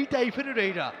কিন্তু এই টাইপের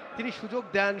রেইডার। তিনি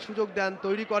সুযোগ দেন,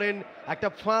 তৈরি করেন, একটা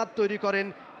ফাঁদ তৈরি করেন,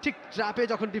 ঠিক ট্র্যাপে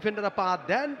যখন ডিফেন্ডাররা পা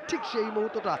দেন ঠিক সেই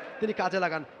মুহূর্তটা তিনি কাজে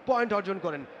লাগান, পয়েন্ট অর্জন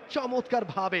করেন।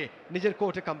 চমৎকারভাবে নিজের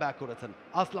কোর্টে কাম ব্যাক করেছেন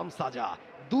আসলাম সাজা।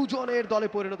 দুজনের দলে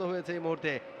পরিণত হয়েছে এই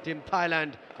মুহূর্তে টিম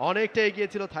থাইল্যান্ড। অনেকটা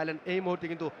এগিয়ে ছিল থাইল্যান্ড, এই মুহূর্তে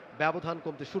কিন্তু ব্যবধান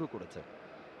কমতে শুরু করেছে।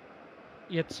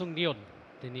 ইয়েতসুং নিয়ন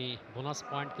তিনি বোনাস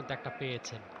পয়েন্ট কিন্তু একটা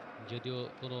পেয়েছেন, যদিও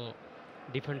কোনো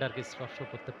ডিফেন্ডারকে স্পর্শ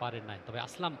করতে পারেন নাই। তবে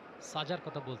আসলাম সাজার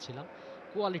কথা বলছিলাম,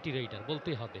 কোয়ালিটি রেইডার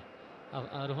বলতেই হবে।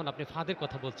 রোহন, আপনি ফাঁদের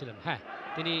কথা বলছিলেন, হ্যাঁ,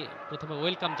 তিনি প্রথমে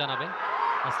ওয়েলকাম জানাবেন।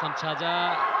 আসলাম সাজা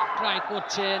ট্রাই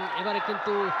করছেন, এবারে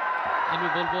কিন্তু আমি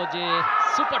বলবো যে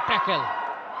super tackle.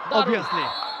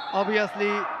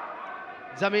 Obviously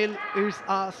Jamil, it's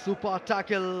a super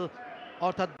tackle,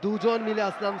 অর্থাৎ দুজন মিলে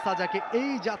আসলাম সাজাকে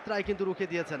এই যাত্রায় কিন্তু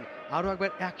রুখে দিয়েছেন। আরো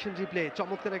একবার অ্যাকশন রিপ্লে,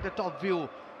 চমৎকার একটা টপ ভিউ।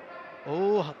 ও,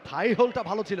 থাই হোলটা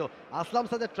ভালো ছিল, আসলাম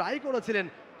সাজা ট্রাই করেছিলেন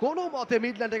কোনো মতে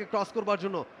মিডল্যান্ডটাকে ক্রস করবার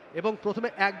জন্য, এবং প্রথমে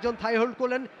একজন থাই হোল্ড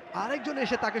করলেন, আরেকজন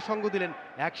এসে তাকে সঙ্গ দিলেন,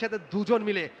 একসাথে দুজন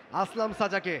মিলে আসলাম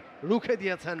সাজাকে রুখে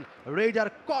দিয়েছেন। রেইডার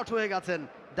কট হয়ে গেছেন।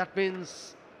 That means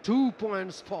 2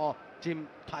 points for team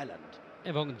Thailand.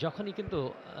 এবং যখনই কিন্তু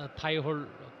থাই হোল্ড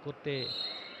করতে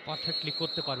পারফেক্টলি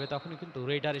করতে পারবে, তখনই কিন্তু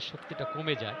রেইডারের শক্তিটা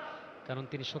কমে যায়, কারণ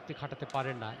তিনি শক্তি খাটাতে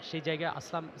পারেন না। সেই জায়গায়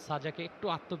আসলাম সাজাকে একটু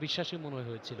আত্মবিশ্বাসী মনে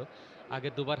হয়েছিল। আগে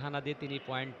দুবার হানা দিয়ে তিনি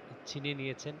পয়েন্ট ছিনিয়ে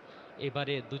নিয়েছেন,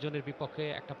 এবারে দুজনের বিপক্ষে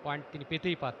একটা পয়েন্ট তিনি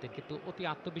পেতেই পারতেন, কিন্তু অতি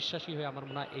আত্মবিশ্বাসী হয়ে আমার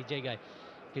মনে হয় এই জায়গায়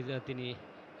তিনি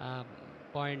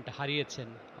পয়েন্ট হারিয়েছেন,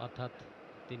 অর্থাৎ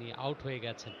তিনি আউট হয়ে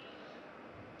গেছেন।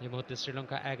 এই মুহূর্তে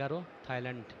শ্রীলঙ্কা 11,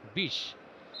 থাইল্যান্ড 20।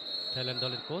 থাইল্যান্ড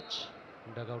দলের কোচ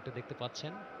ডাগ আউটে দেখতে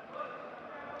পাচ্ছেন,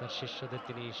 তার শিষ্যদের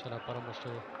তিনি ইশারা পরামর্শ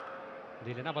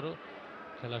দিলেন। আবারও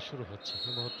খেলা শুরু হচ্ছে।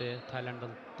 এই মুহূর্তে থাইল্যান্ড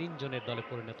দল 3 জনের দলে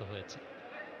পরিণত হয়েছে।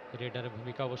 রেডারের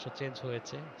ভূমিকা অবশ্য চেঞ্জ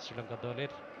হয়েছে শ্রীলঙ্কা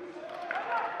দলের।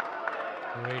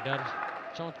 রেডার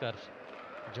চমৎকার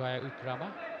জয়া উইক্রামা,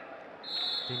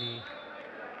 তিনি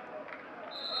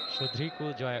সুদ্রিকু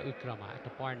জয়া উইক্রামা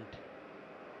একটা পয়েন্ট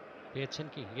পেয়েছেন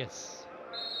কি? ইয়েস,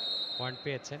 পয়েন্ট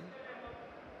পেয়েছেন।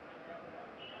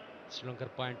 শ্রীলঙ্কার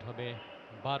পয়েন্ট হবে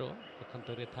 12,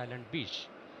 পক্ষান্তরে থাইল্যান্ড 20।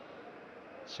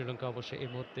 শ্রীলঙ্কা অবশ্য এই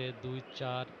মুহূর্তে 2,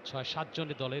 4, 6, 7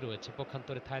 জনের দলে রয়েছে,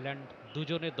 পক্ষান্তরে থাইল্যান্ড 2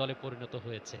 জনের দলে পরিণত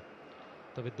হয়েছে।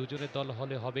 তবে 2 জনের দল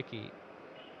হলে হবে কি,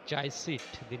 চাইসিট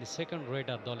যিনি সেকেন্ড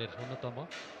রেডার দলের অন্যতম,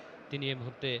 তিনি এই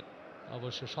মুহূর্তে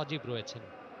অবশ্য সজীব রয়েছেন,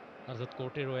 অর্থাৎ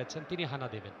কোর্টে রয়েছেন, তিনি হানা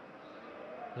দেবেন।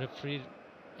 রেফারির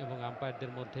এবং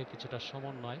আম্পায়ারদের মধ্যে কিছুটা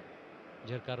সমন্বয়,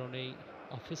 যার কারণেই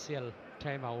অফিসিয়াল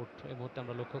টাইম আউট এই মুহূর্তে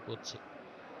আমরা লক্ষ্য করছি।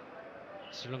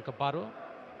 শ্রীলঙ্কা 12,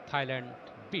 থাইল্যান্ড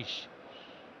 20।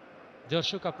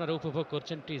 দর্শক, আপনারা উপভোগ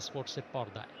করছেন টি স্পোর্টসের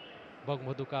পর্দায়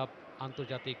বঙ্গবন্ধু কাপ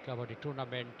আন্তর্জাতিক কাবাডি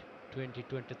টুর্নামেন্ট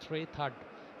 2023 থার্ড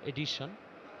এডিশন।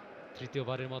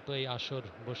 তৃতীয়বারের মতো এই আসর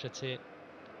বসেছে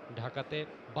ঢাকাতে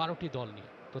 12টি দল নিয়ে।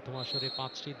 প্রথম আসরে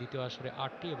 5টি, দ্বিতীয় আসরে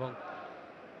 8টি এবং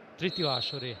তৃতীয়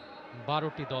আসরে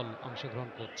 12টি দল অংশগ্রহণ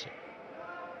করছে।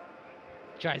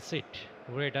 চাইসিট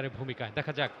রেডারের ভূমিকায়,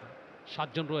 দেখা যাক 7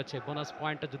 জন রয়েছে। বোনাস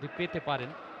পয়েন্টটা যদি পেতে পারেন,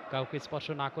 কাউকে স্পর্শ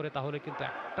না করে, তাহলে কিন্তু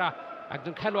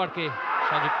একজন খেলোয়াড়কে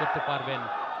সজীব করতে পারবেন।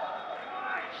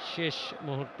 শেষ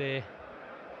মুহূর্তে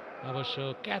অবশ্য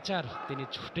ক্যাচার তিনি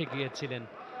ছুটে গিয়েছিলেন,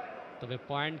 তবে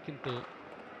পয়েন্ট কিন্তু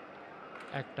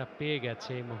একটা পেয়ে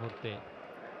গেছে এই মুহূর্তে।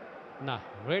 না,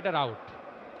 রেডার আউট।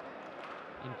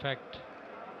 ইনফ্যাক্ট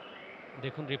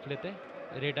দেখুন রিপ্লেতে,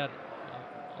 রেডার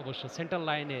অবশ্য সেন্টার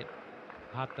লাইনে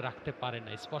হাত রাখতে পারেন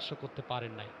নাই, স্পর্শ করতে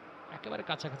পারেন নাই, একেবারে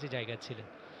কাছাকাছি জায়গায় ছিলেন।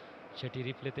 সেটি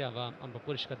রিপ্লেতে আবার আমরা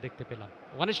পরিষ্কার দেখতে পেলাম।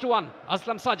 1:1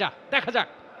 আসলাম সাজা, দেখা যাক,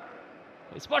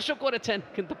 স্পর্শ করেছেন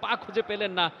কিন্তু পা খুঁজে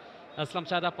পেলেন না। আসলাম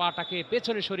সাজা পাটাকে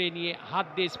পেছনে সরিয়ে নিয়ে হাত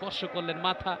দিয়ে স্পর্শ করলেন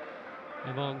মাথা,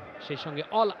 এবং সেই সঙ্গে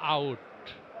অল আউট।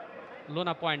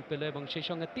 লোনা পয়েন্ট পেল এবং সেই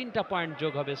সঙ্গে 3টা পয়েন্ট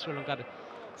যোগ হবে শ্রীলঙ্কার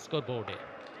স্কোর বোর্ডে।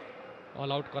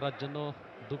 অল আউট করার জন্য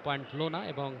 2 পয়েন্ট লোনা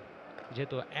এবং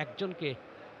যেহেতু একজনকে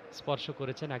স্পর্শ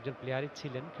করেছেন, একজন প্লেয়ারই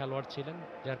ছিলেন, খেলোয়াড় ছিলেন,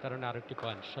 যার কারণে আরেকটি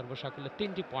পয়েন্ট। সর্বসাকুল্যে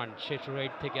 3টি পয়েন্ট শেষ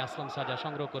রাইড থেকে আসলাম সাজা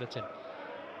সংগ্রহ করেছেন।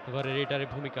 এবারে রেডারের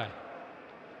ভূমিকায়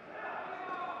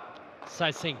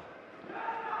সাই সিং,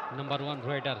 নাম্বার 1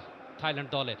 রাইডার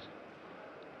থাইল্যান্ড দলের,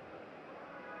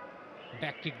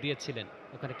 ব্যাক কিক দিয়েছিলেন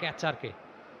ওখানে ক্যাচারকে,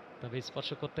 তবে স্পর্শ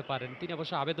করতে পারেন। তিনি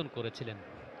অবশ্য আবেদন করেছিলেন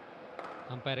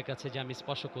আম্পায়ারের কাছে যে আমি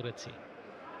স্পর্শ করেছি।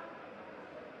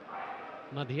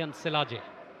 মাধিয়ান সেলাজে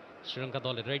শ্রীলঙ্কা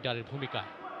দলের রাইডারের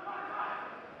ভূমিকায়,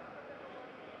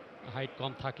 হাইট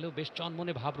কম থাকলেও বেশ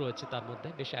চনমনে ভাব রয়েছে তার মধ্যে,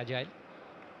 বেশ agile.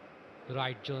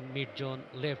 Right zone, mid zone,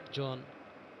 left zone,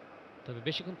 তবে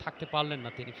বেশিক্ষণ থাকতে পারলেন না,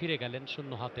 তিনি ফিরে গেলেন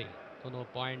শূন্য হাতে কোনো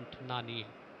পয়েন্ট না নিয়ে।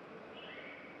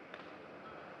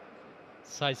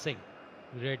 সাই সিং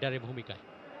রাইডারের ভূমিকায়,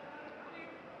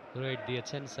 রাইড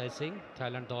দিয়েছেন সাই সিং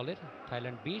থাইল্যান্ড দলের।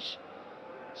 থাইল্যান্ড 20,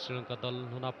 শ্রীলঙ্কা দল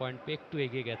 9 পয়েন্ট পেয়ে একটু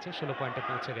এগিয়ে গেছে, 16 পয়েন্টে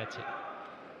পৌঁছে গেছে।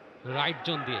 রাইট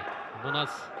জোন দিয়ে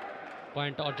বোনাস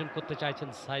পয়েন্ট অর্জন করতে চাইছেন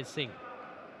সাই সিং।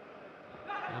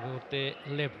 এই মুহূর্তে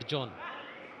লেফট জোন,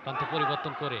 প্রান্ত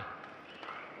পরিবর্তন করে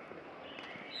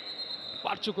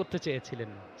পার্চু করতে চেয়েছিলেন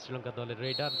শ্রীলঙ্কা দলের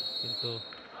রেডার, কিন্তু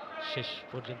শেষ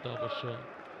পর্যন্ত অবশ্য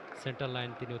সেন্টার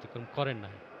লাইন তিনি অতিক্রম করেন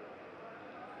না।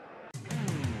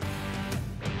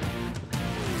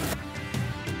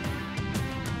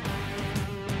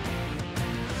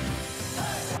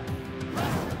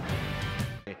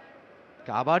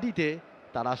 কাবাডিতে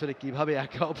তারা আসলে কিভাবে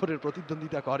একে অপরের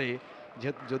প্রতিদ্বন্দ্বিতা করে,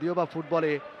 যদিও বা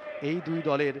ফুটবলে এই দুই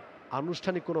দলের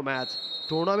আনুষ্ঠানিক কোনো ম্যাচ,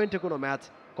 টুর্নামেন্টে কোনো ম্যাচ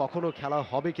কখনো খেলা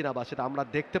হবে কিনা বা সেটা আমরা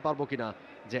দেখতে পারবো কিনা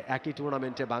যে একই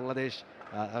টুর্নামেন্টে বাংলাদেশ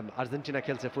আর্জেন্টিনা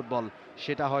খেলছে ফুটবল,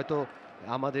 সেটা হয়তো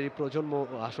আমাদের এই প্রজন্ম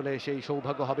আসলে সেই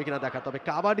সৌভাগ্য হবে কিনা দেখা। তবে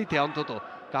কাবাডিতে অন্তত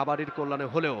কাবাডির কল্যাণে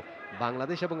হলেও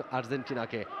বাংলাদেশ এবং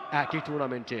আর্জেন্টিনাকে একই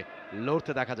টুর্নামেন্টে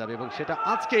লড়তে দেখা যাবে, এবং সেটা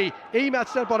আজকেই এই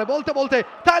ম্যাচটার পরে। বলতে বলতে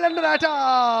থাইল্যান্ডের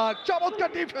অ্যাটাক, চমৎকার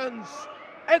ডিফেন্স,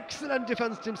 এক্সিলেন্ট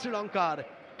ডিফেন্স টিম শ্রীলঙ্কার।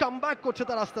 কামব্যাক করছে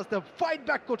তারা, আস্তে আস্তে ফাইট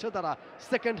ব্যাক করছে তারা।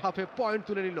 সেকেন্ড হাফে পয়েন্ট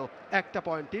তুলে নিল, একটা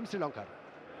পয়েন্ট টিম শ্রীলঙ্কার।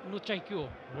 নুচাইকিও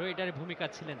রেডারের ভূমিকা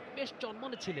ছিলেন, বেশ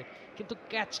চনমনে ছিলেন, কিন্তু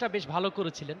ক্যাচটা বেশ ভালো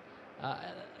করেছিলেন,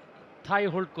 থাই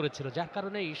হোল্ড করেছিল, যার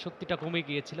কারণে এই শক্তিটা কমে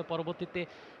গিয়েছিল। পরবর্তীতে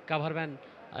কাভারম্যান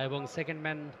এবং সেকেন্ড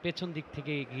ম্যান পেছন দিক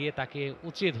থেকে গিয়ে তাকে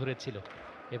উঁচিয়ে ধরেছিল।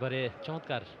 এবারে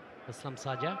চমৎকার আসলাম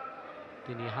সাজা,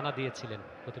 তিনি হানা দিয়েছিলেন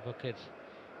প্রতিপক্ষের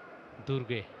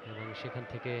দুর্গে, এবং সেখান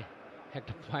থেকে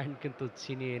একটা পয়েন্ট কিন্তু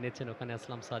ছিনিয়ে এনেছেন ওখানে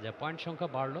আসলাম সাজা। পয়েন্ট সংখ্যা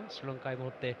বাড়লো, শ্রীলঙ্কা এই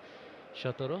মুহূর্তে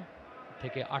 17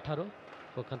 থেকে 18,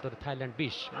 পক্ষান্তরে থাইল্যান্ড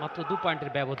 20, মাত্র 2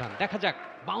 পয়েন্টের ব্যবধান। দেখা যাক,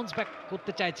 বাউন্স ব্যাক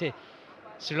করতে চাইছে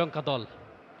শ্রীলঙ্কা দল।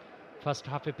 ফার্স্ট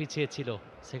হাফে পিছিয়ে ছিল,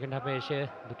 সেকেন্ড হাফে এসে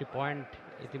 2টি পয়েন্ট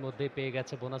ইতিমধ্যেই পেয়ে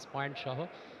গেছে বোনাস পয়েন্ট সহ।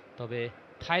 তবে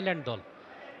থাইল্যান্ড দল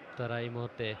তারা এই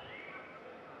মুহূর্তে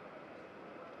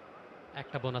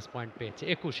একটা বোনাস পয়েন্ট পেয়েছে,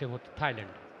 21 মুহূর্তে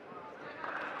থাইল্যান্ড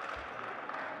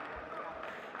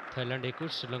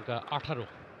 21, শ্রীলঙ্কা 18।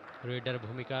 রেডার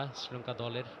ভূমিকা শ্রীলঙ্কা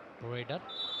দলের রেডার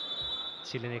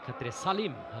ছিলেন এক্ষেত্রে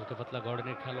সালিম, হালকা পাতলা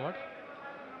গর্ডনের খেলোয়াড়।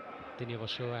 তিনি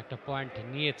অবশ্য একটা পয়েন্ট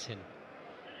নিয়েছেন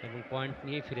এবং পয়েন্ট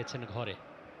নিয়ে ফিরেছেন ঘরে।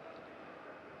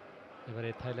 এবারে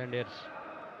থাইল্যান্ডের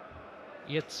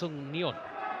ইয়েতসুং নিয়ন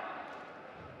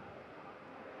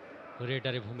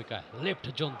রেডারের ভূমিকা, লেফট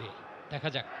জোন দিয়ে। দেখা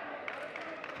যাক,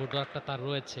 ফুটওয়ার্কটা তার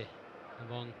রয়েছে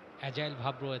এবং অ্যাজাইল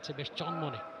ভাব রয়েছে, বেশ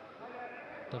চনমনে।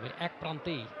 তবে এক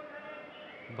প্রান্তেই,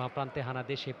 বা প্রান্তে হানা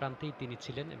দিয়ে সেই প্রান্তেই তিনি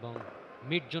ছিলেন এবং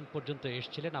মিড জোন পর্যন্ত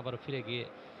এসেছিলেন, আবারও ফিরে গিয়ে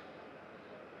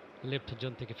লেফট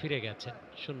জোন থেকে ফিরে গেছেন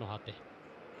শূন্য হাতে।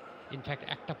 ইনফ্যাক্ট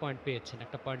একটা পয়েন্ট পেয়েছেন,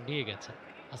 একটা পয়েন্ট নিয়ে গেছেন।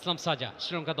 আসলাম সাজা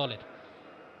শ্রীলঙ্কা দলের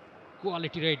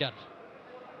কোয়ালিটি রাইডার,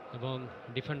 এবং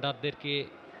ডিফেন্ডারদেরকে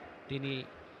তিনি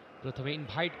প্রথমে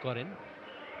ইনভাইট করেন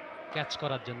ক্যাচ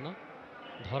করার জন্য,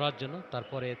 ধরার জন্য,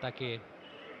 তারপরে তাকে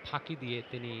ফাঁকি দিয়ে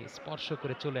তিনি স্পর্শ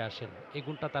করে চলে আসেন। এই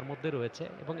গুণটা তার মধ্যে রয়েছে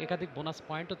এবং একাধিক বোনাস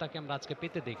পয়েন্টও তাকে আমরা আজকে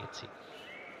পেতে দেখেছি।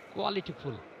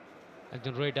 কোয়ালিটিফুল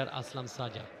একজন রাইডার আসলাম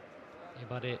সাজা।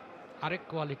 এবারে আরেক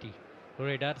কোয়ালিটি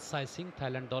রাইডার সাই সিং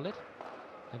থাইল্যান্ড দলের,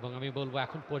 এবং আমি বলবো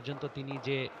এখন পর্যন্ত তিনি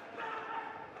যে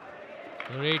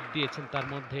রেড দিয়েছেন তার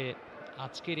মধ্যে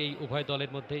আজকের এই উভয়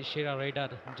দলের মধ্যে সেরা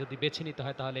রাইডার যদি বেছে নিতে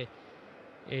হয় তাহলে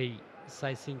এই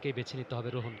সাই সিংকেই বেছে নিতে হবে।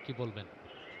 রোহন, কি বলবেন?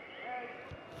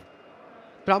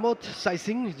 প্রামোদ সাই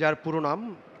সিং, যার পুরো নাম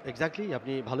এক্স্যাক্টলি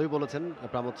আপনি ভালোই বলেছেন,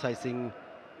 প্রামোদ সাই সিং।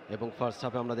 এবং ফার্স্ট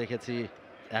হাফে আমরা দেখেছি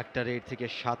একটা রেড থেকে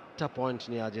 7টা পয়েন্ট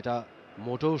নেওয়া, যেটা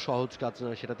মোটেও সহজ কাজ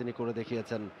নয়, সেটা তিনি করে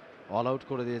দেখিয়েছেন। অল আউট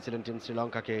করে দিয়েছিলেন টিম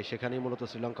শ্রীলঙ্কাকে, সেখানেই মূলত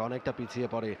শ্রীলঙ্কা অনেকটা পিছিয়ে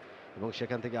পড়ে এবং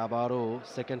সেখান থেকে আবারও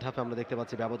সেকেন্ড হাফে আমরা দেখতে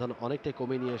পাচ্ছি ব্যবধান অনেকটাই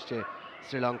কমিয়ে নিয়ে এসছে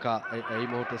শ্রীলঙ্কা। এই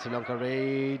মুহূর্তে শ্রীলঙ্কার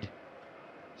রেড,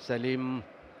 সেলিম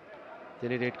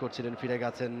তিনি রেড করছিলেন, ফিরে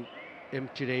গেছেন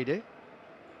এমটি রেডে।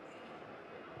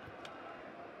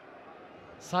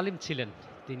 সালিম ছিলেন,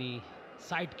 তিনি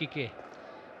সাইড কিকে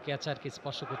ক্যাচারকে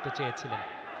স্পর্শ করতে চেয়েছিলেন।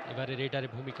 এবারে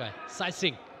রেডারের ভূমিকায়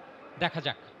সাইসিং, দেখা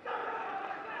যাক।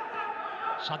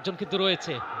 7 জন কিন্তু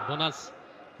রয়েছে, বোনাস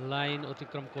লাইন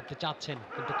অতিক্রম করতে চাচ্ছেন,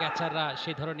 কিন্তু ক্যাচাররা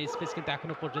সেই ধরনের স্পেস কিন্তু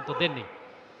এখনো পর্যন্ত দেননি।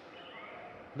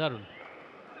 দারুণ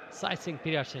সাইসিং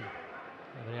ফিরে আসেন।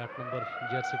 এবারে 8 নম্বর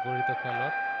জার্সি পরিহিত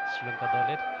খেলোয়াড় শ্রীলঙ্কা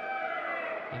দলের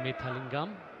আমির থালিঙ্গাম,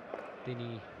 তিনি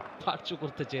পার্চু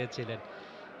করতে চেয়েছিলেন,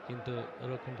 কিন্তু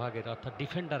ওরকম ভাগের অর্থাৎ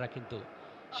ডিফেন্ডাররা কিন্তু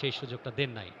সেই সুযোগটা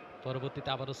দেন নাই। পরবর্তীতে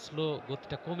আবারও স্লো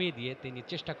গতিটা কমিয়ে দিয়ে তিনি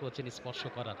চেষ্টা করছেন স্পর্শ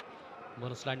করার,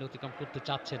 বোনাস লাইন অতিক্রম করতে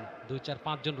চাচ্ছেন। 2, 4,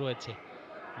 5 জন রয়েছে,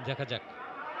 দেখা যাক।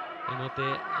 এই মুহূর্তে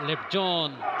লেফট জন,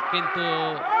 কিন্তু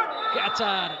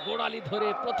ক্যাচার গোড়ালি ধরে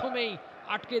প্রথমেই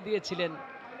আটকে দিয়েছিলেন।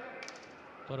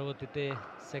 পরবর্তীতে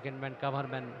সেকেন্ড ম্যান,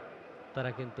 কাভারম্যান,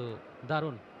 তারা কিন্তু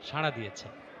দারুণ সাড়া দিয়েছে।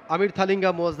 আমির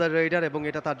থালিঙ্গাম ওয়াজ দ্য রেইডার এবং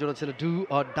এটা তার জন্য ছিল ডু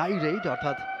অর ডাই রেইড,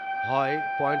 অর্থাৎ হয়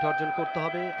পয়েন্ট অর্জন করতে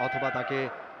হবে অথবা তাকে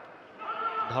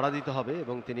ধরা দিতে হবে,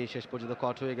 এবং তিনি শেষ পর্যন্ত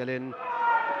কট হয়ে গেলেন।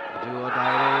 Do or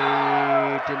die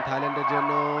Raid team থাইল্যান্ডের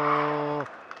জন্য।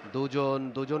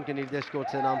 দুজনকে নির্দেশ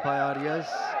করছেন আম্পায়ার। ইয়েস,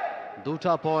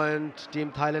 2টা পয়েন্ট টিম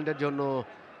থাইল্যান্ডের জন্য।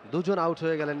 2 জন আউট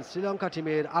হয়ে গেলেন শ্রীলঙ্কা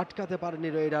টিমের। আটকাতে পারেনি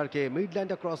রেইডারকে, মিড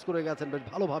লাইনটা ক্রস করে গেছেন বেশ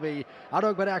ভালোভাবেই। আরও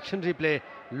একবার অ্যাকশন রিপ্লে,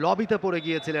 লবিতে পড়ে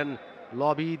গিয়েছিলেন,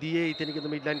 লবি দিয়েই তিনি কিন্তু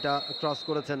মিড লাইনটা ক্রস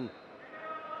করেছেন।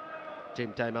 Team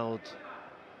time out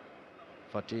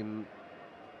for team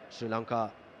Sri Lanka.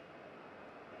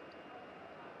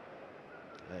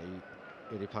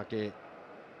 এরই ফাঁকে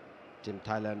টিম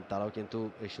থাইল্যান্ড তারাও কিন্তু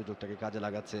এই সুযোগটাকে কাজে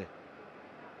লাগাচ্ছে,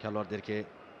 খেলোয়াড়দেরকে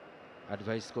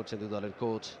অ্যাডভাইস করছেন 2 দলের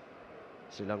কোচ,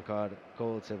 শ্রীলঙ্কার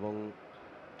কোচ এবং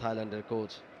থাইল্যান্ডের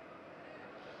কোচ।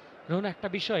 রোহন, একটা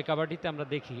বিষয় কাবাডিতে আমরা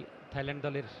দেখি, থাইল্যান্ড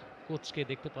দলের কোচকে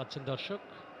দেখতে পাচ্ছেন দর্শক,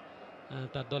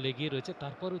 তার দল এগিয়ে রয়েছে,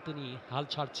 তারপরও তিনি হাল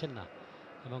ছাড়ছেন না,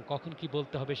 এবং কখন কি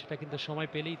বলতে হবে সেটা কিন্তু সময়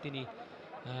পেলেই তিনি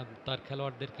তার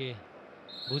খেলোয়াড়দেরকে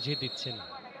বুঝিয়ে দিচ্ছেন।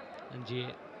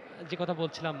 যে কথা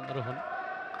বলছিলাম রোহন,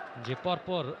 যে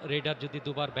পরপর রেডার যদি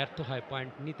 2বার ব্যর্থ হয়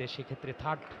পয়েন্ট নিতে, সেক্ষেত্রে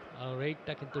থার্ড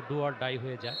রেডটা কিন্তু ডু অর ডাই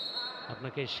হয়ে যায়।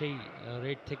 আপনাকে সেই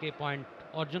রেড থেকে পয়েন্ট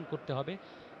অর্জন করতে হবে,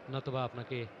 নতুবা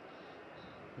আপনাকে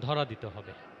ধরা দিতে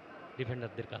হবে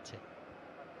ডিফেন্ডারদের কাছে।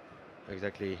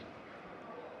 এক্স্যাক্টলি।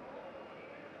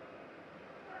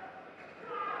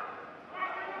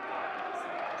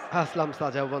 আসলাম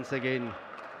সাজা ওয়ান্স এগেইন।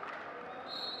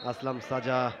 আসলাম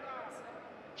সাজা,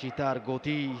 চিতার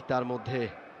গতি তার মধ্যে,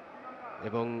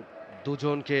 এবং 2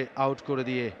 জনকে আউট করে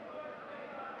দিয়ে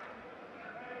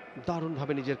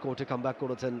দারুণভাবে নিজের কোর্টে কামব্যাক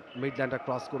করেছেন, মিডল্যান্ডটা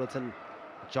ক্রস করেছেন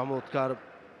চমৎকার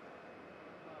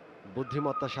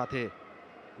বুদ্ধিমত্তার সাথে।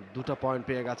 2টা পয়েন্ট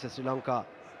পেয়ে গেছে শ্রীলঙ্কা।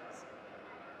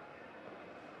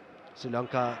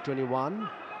 21,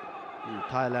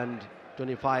 থাইল্যান্ড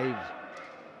 25।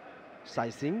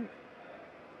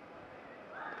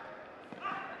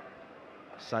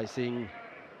 সাইসিং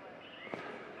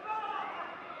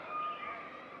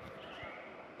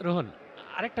রোহন,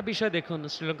 আরেকটা বিষয় দেখুন,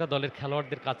 শ্রীলঙ্কা দলের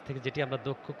খেলোয়াড়দের কাছ থেকে যেটি আমরা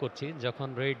লক্ষ্য করছি, যখন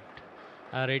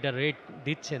রেডার রেড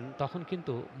দিচ্ছেন তখন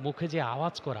কিন্তু মুখে যে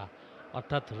আওয়াজ করা,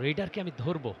 অর্থাৎ রেডারকে আমি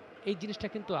ধরবো, এই জিনিসটা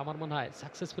কিন্তু আমার মনে হয়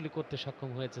সাকসেসফুলি করতে সক্ষম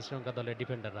হয়েছে শ্রীলঙ্কা দলের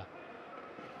ডিফেন্ডাররা।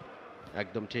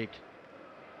 একদম ঠিক।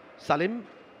 সালিম,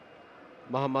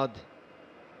 মোহাম্মদ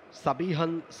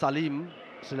সাবিহান সালিম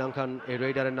শ্রীলঙ্কান এই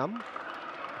রেইডারের নাম।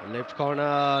 লেফট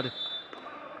কর্নার,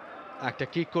 একটা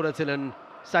কিক করেছিলেন,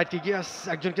 সাইড কিক,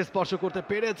 একজনকে স্পর্শ করতে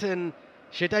পেরেছেন,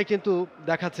 সেটাই কিন্তু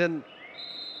দেখাচ্ছেন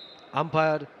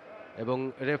আম্পায়ার, এবং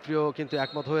রেফারিও কিন্তু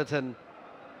একমত হয়েছেন।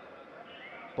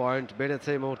 পয়েন্ট বেড়েছে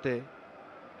এই মুহূর্তে,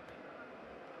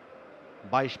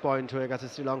 22 পয়েন্ট হয়ে গেছে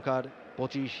শ্রীলঙ্কার,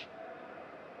 25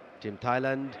 টিম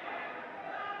থাইল্যান্ড।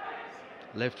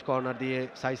 লেফট কর্নার দিয়ে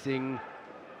সাইসিং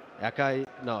একাই,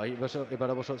 না এবার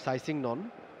অবশ্য সাইসিং নন,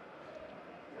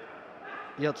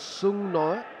 ইয়াতসুং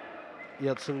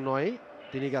নয়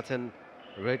তিনি গেছেন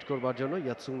রেড করবার জন্য।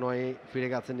 ইয়াতসুং নয় ফিরে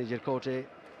গেছেন নিজের কোর্টে,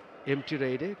 এমটি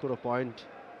রেডে, কোনো পয়েন্ট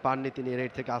পাননি তিনি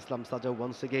রেড থেকে। আসলাম সাজা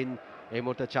ওয়ান্স এগেইন। এই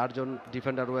মুহূর্তে 4 জন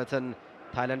ডিফেন্ডার রয়েছেন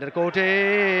থাইল্যান্ডের কোর্টে।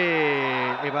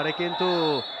 এবারে কিন্তু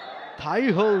থাই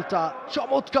হোলটা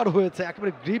চমৎকার হয়েছে,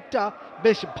 একেবারে গ্রিপটা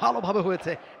বেশ ভালোভাবে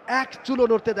হয়েছে, এক চুলো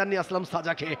নড়তে দেননি আসলাম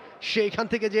সাজাকে। সেইখান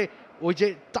থেকে যে ওই যে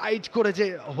টাইট করে যে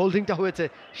হোল্ডিংটা হয়েছে,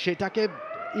 সেটাকে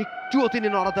একটুও তিনি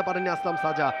নড়াতে পারেননি আসলাম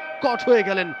সাজা, কট হয়ে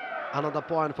গেলেন। Another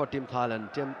point for Team Thailand.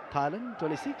 Team Thailand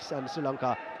 26 and Sri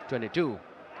Lanka 22.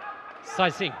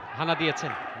 সাইসিং হানা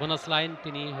দিয়েছেন, বোনাস লাইন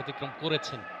তিনি অতিক্রম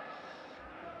করেছেন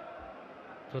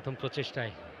প্রথম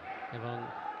প্রচেষ্টায়, এবং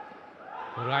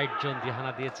রাইট জোন দিয়ে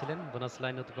হানা দিয়েছিলেন, বোনাস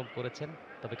লাইন অতিক্রম করেছেন,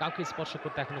 তবে কাউকে স্পর্শ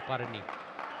করতে এখনো পারেননি।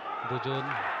 দুজন,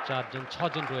 চারজন,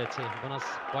 ছজন রয়েছে। বোনাস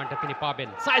পয়েন্টটা তিনি পাবেন।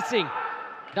 সাইসিং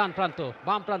ডান প্রান্ত,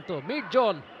 বাম প্রান্ত, মিড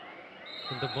জোন,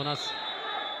 কিন্তু বোনাস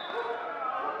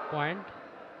পয়েন্ট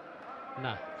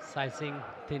না। সাইসিং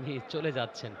তিনি চলে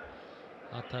যাচ্ছেন,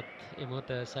 অর্থাৎ এই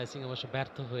মুহূর্তে সাইসিং অবশ্য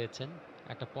ব্যর্থ হয়েছেন।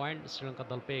 একটা পয়েন্ট শ্রীলঙ্কা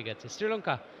দল পেয়ে গেছে।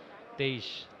 শ্রীলঙ্কা 23,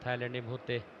 থাইল্যান্ড এই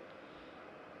মুহূর্তে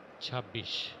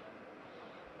 26।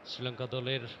 শ্রীলঙ্কা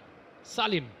দলের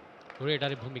সালিম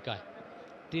রেডারের ভূমিকায়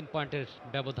 3 পয়েন্টের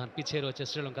ব্যবধান, পিছিয়ে রয়েছে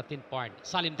শ্রীলঙ্কা 3 পয়েন্ট।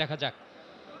 সালিম দেখা যাক,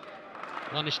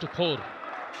 1:4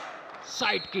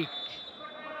 সাইড কিক।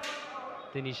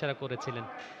 তিনি ইশারা করেছিলেন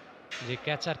যে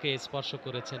ক্যাচারকে স্পর্শ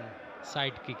করেছেন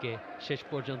সাইড কিকে, শেষ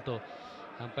পর্যন্ত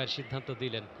আম্পায়ার সিদ্ধান্ত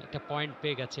দিলেন। একটা পয়েন্ট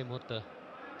পেয়ে গেছে এই মুহূর্তে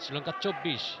শ্রীলঙ্কা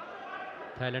 24,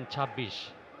 থাইল্যান্ড 26।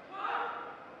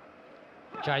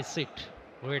 জায়সিট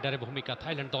রেডারের ভূমিকা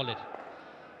থাইল্যান্ড দলের।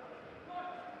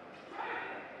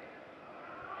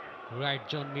 Right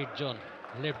zone, mid zone,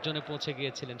 left জোনে পৌঁছে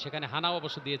গিয়েছিলেন, সেখানে হানাও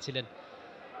অবশ্য দিয়েছিলেন।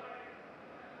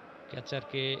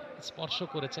 ক্যাচারকে স্পর্শ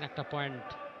করেছেন, একটা পয়েন্ট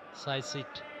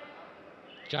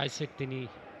জায়সিট তিনি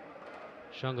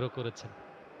সংগ্রহ করেছেন।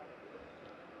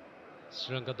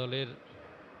 শ্রীলঙ্কা দলের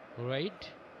রাইট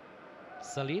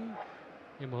সালিম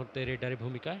এই মুহূর্তে রেডারের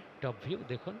ভূমিকায়। টপ ভিউ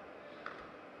দেখুন,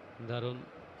 দারুণ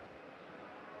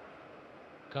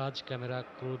কাজ ক্যামেরা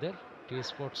ক্রুদের, টি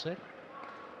স্পোর্টসের।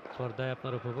 পর্দায়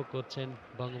আপনারা উপভোগ করছেন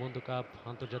বঙ্গবন্ধু কাপ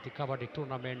আন্তর্জাতিক kabaddi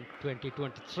tournament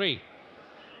 2023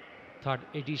 third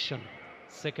edition,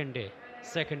 second day,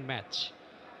 second match,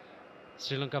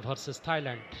 Sri Lanka versus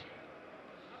Thailand.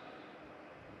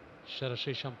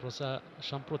 সরাসরি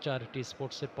সম্প্রচার টি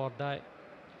স্পোর্টসের পর্দায়,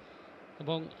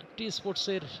 এবং টি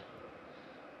স্পোর্টসের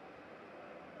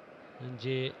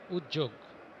যে উদ্যোগ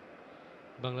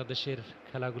বাংলাদেশের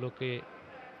খেলাগুলোকে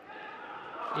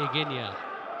এগিয়ে নেওয়া,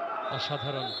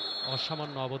 অসাধারণ,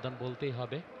 অসামান্য অবদান বলতেই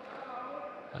হবে।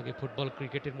 আগে ফুটবল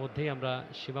ক্রিকেটের মধ্যেই আমরা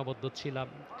সীমাবদ্ধ ছিলাম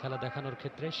খেলা দেখানোর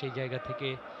ক্ষেত্রে, সেই জায়গা থেকে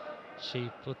সেই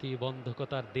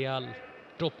প্রতিবন্ধকতার দেয়াল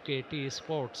টপকে টি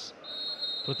স্পোর্টস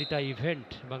প্রতিটা ইভেন্ট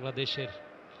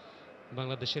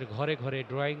বাংলাদেশের ঘরে ঘরে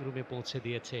ড্রয়িং রুমে পৌঁছে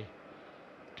দিয়েছে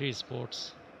টি স্পোর্টস।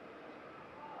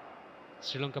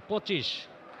 শ্রীলঙ্কা 25,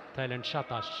 থাইল্যান্ড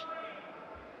 27।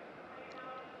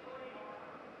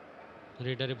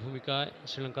 রেডারের ভূমিকায়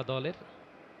শ্রীলঙ্কা দলের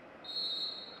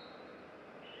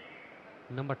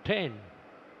নাম্বার 10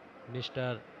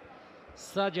 মিস্টার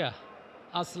সাজা,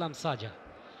 আসলাম সাজা,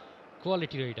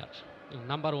 কোয়ালিটি রেডার।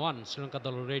 নাম্বার 1 শ্রীলঙ্কা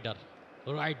দলের রেডার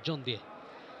রাইট জোন দিয়ে।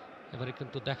 এবারে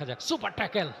কিন্তু দেখা যাক সুপার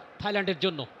ট্যাকেল থাইল্যান্ডের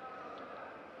জন্য।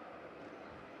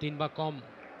 3 বা কম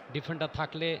ডিফেন্ডার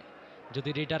থাকলে যদি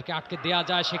রেডারকে আটকে দেয়া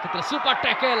যায়, সেক্ষেত্রে সুপার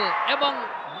ট্যাকেল, এবং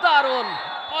দারুণ,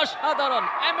 অসাধারণ,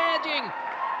 অ্যামেজিং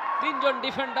 3 জন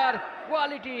ডিফেন্ডার,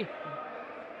 কোয়ালিটি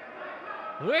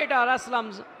রেডার আসলাম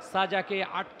সাজাকে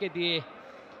আটকে দিয়ে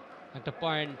একটা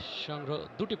পয়েন্ট সংগ্রহ,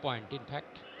 2টি পয়েন্ট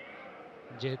ইনফ্যাক্ট,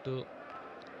 যেহেতু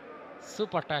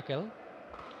সুপার ট্যাকেল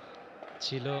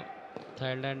ছিল।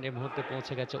 থাইল্যান্ড এই মুহূর্তে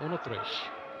পৌঁছে গেছে 29।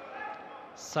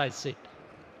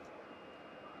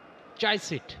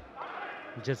 জায়সিট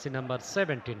jersey number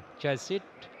 17, জায়সিট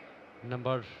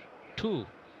number 2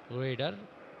 radar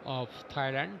of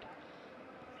Thailand.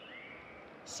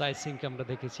 সাইসিংকে আমরা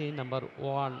দেখেছি নাম্বার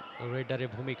 1 রেডারের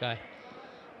ভূমিকায়।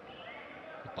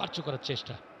 পার্শ্ব করার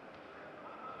চেষ্টা,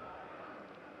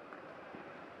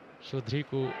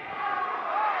 সুধরিকু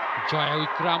জয়া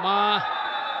উইক্রামা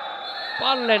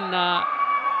পারলেন না,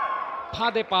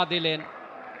 ফাঁদে পা দিলেন।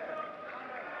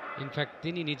 ইনফ্যাক্ট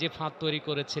তিনি নিজে ফাঁদ তৈরি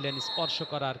করেছিলেন স্পর্শ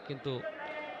করার, কিন্তু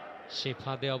সেই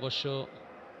ফাঁদে অবশ্য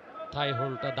থাই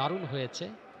হোল্ডটা দারুণ হয়েছে,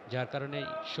 যার কারণে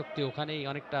শক্তি ওখানেই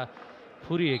অনেকটা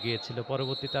ফুরিয়ে গিয়েছিল,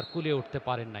 পরবর্তীতে আর কুলিয়ে উঠতে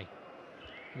পারেন নাই।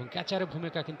 এবং ক্যাচারের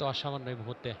ভূমিকা কিন্তু অসামান্য এই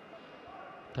মুহূর্তে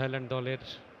থাইল্যান্ড দলের।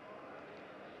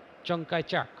 চংকাই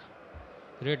চাক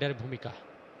রেডারের ভূমিকা,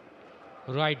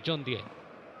 রাইট জোন দিয়ে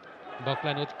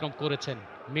বকলাইন অতিক্রম করেছেন,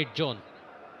 মিড জোন,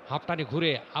 হাফটানে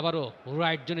ঘুরে আবারও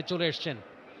রাইট জোনে চলে এসছেন।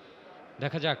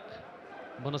 দেখা যাক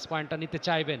বোনাস পয়েন্টটা নিতে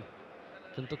চাইবেন,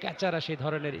 কিন্তু ক্যাচাররা সেই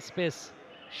ধরনের স্পেস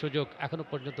সুযোগ এখনো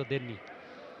পর্যন্ত দেননি,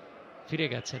 ফিরে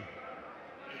গেছেন।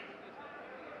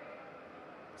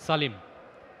 সালিম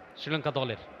শ্রীলঙ্কা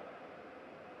দলের।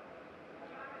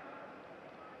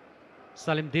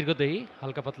 সালিম দীর্ঘদেহী,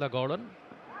 হালকা পাতলা গড়ন,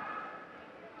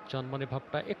 জন্মনে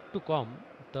ভাবটা একটু কম,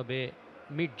 তবে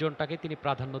মিড জোনটাকে তিনি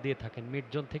প্রাধান্য দিয়ে থাকেন। মিড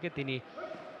জোন থেকে তিনি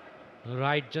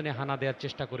রাইট জোনে হানা দেওয়ার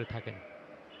চেষ্টা করে থাকেন।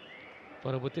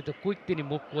 পরবর্তীতে কুইক তিনি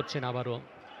মুভ করছেন, আবারও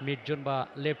মিড জোন বা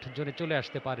লেফট জোনে চলে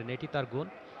আসতে পারেন, এটি তার গুণ,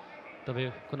 তবে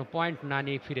কোনো পয়েন্ট না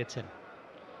নিয়ে ফিরেছেন।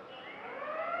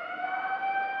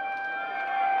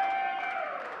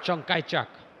 চংকাই চাক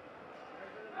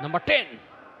নাম্বার 10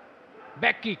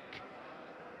 ব্যাক কিক,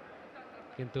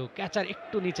 কিন্তু ক্যাচার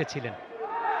একটু নিচে ছিলেন,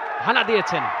 হানা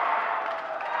দিয়েছেন।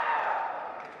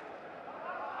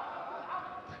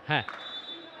 হ্যাঁ,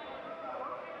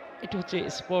 এটা হচ্ছে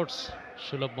স্পোর্টস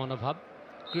সুলভ মনোভাব,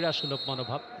 ক্রীড়া সুলভ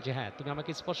মনোভাব, যে হ্যাঁ তুমি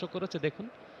আমাকে স্পর্শ করেছো। দেখুন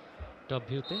টপ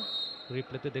ভিউতে,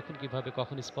 রিপ্লেতে দেখুন কিভাবে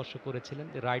কখন স্পর্শ করেছিলেন।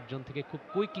 রাইট জোন থেকে খুব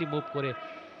কুইকলি মুভ করে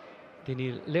তিনি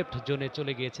লেফট জোনে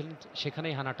চলে গিয়েছিলেন,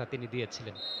 সেখানেই হানাটা তিনি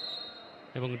দিয়েছিলেন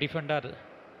এবং ডিফেন্ডার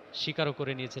স্বীকারও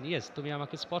করে নিয়েছেন, ইয়েস তুমি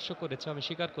আমাকে স্পর্শ করেছো, আমি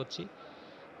স্বীকার করছি,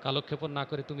 কালক্ষেপণ না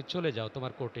করে তুমি চলে যাও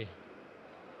তোমার কোর্টে।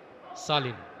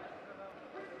 সালিম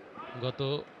গত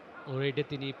রেডে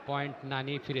তিনি পয়েন্ট না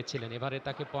নিয়ে ফিরেছিলেন, এবারে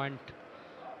তাকে পয়েন্ট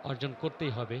অর্জন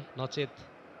করতেই হবে, নচেত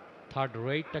থার্ড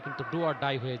রেডটা কিন্তু ডু অর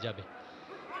ডাই হয়ে যাবে।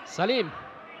 সালিম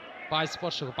পা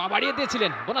স্পর্শ, পা বাড়িয়ে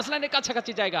দিয়েছিলেন, বোনাস লাইনের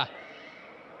কাছাকাছি জায়গা,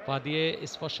 পা দিয়ে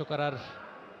স্পর্শ করার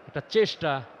একটা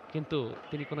চেষ্টা, কিন্তু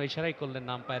তিনি কোনো ইশারাই করলেন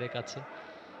না আম্পায়ারের কাছে,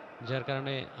 যার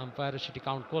কারণে আম্পায়ার সেটি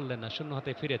কাউন্ট করলেন না, শূন্য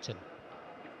হাতে ফিরেছেন।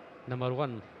 Number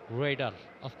 1 radar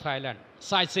of Thailand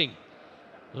Sai Singh,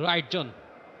 right zone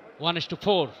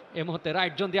 1:4, এই মুহূর্তে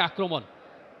রাইট জোন দিয়ে আক্রমণ,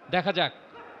 দেখা যাক।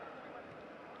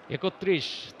 31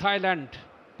 থাইল্যান্ড,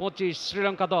 25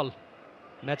 শ্রীলঙ্কা দল।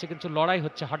 ম্যাচে কিন্তু লড়াই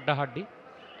হচ্ছে হাড্ডাহাড্ডি,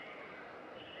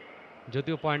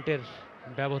 যদিও পয়েন্টের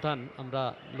ব্যবধান আমরা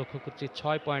লক্ষ্য করছি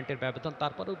 6 পয়েন্টের ব্যবধান,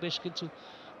 তারপরেও বেশ কিছু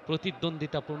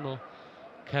প্রতিদ্বন্দ্বিতাপূর্ণ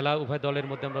খেলা উভয় দলের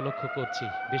মধ্যে আমরা লক্ষ্য করছি।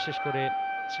 বিশেষ করে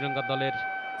শ্রীলঙ্কা দলের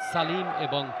সালিম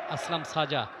এবং আসলাম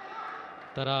সাজা,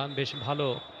 তারা বেশ ভালো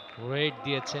রেড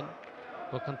দিয়েছেন।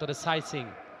 পক্ষান্তরে সাই সিং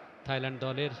থাইল্যান্ড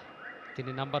দলের,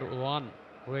 তিনি নাম্বার 1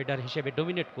 রেডার হিসেবে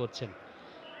ডমিনেট করছেন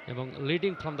এবং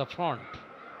লিডিং ফ্রম দ্য ফ্রন্ট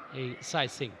এই সাই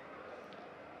সিং।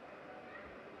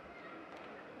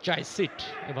 চাই সিট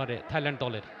এবারে থাইল্যান্ড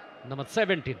দলের, নাম্বার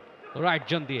 17 রাইট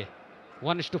জোন দিয়ে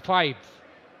 1:5,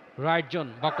 রাইট জোন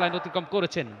বকলাইন অতিক্রম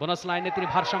করেছেন, বোনাস লাইনে তিনি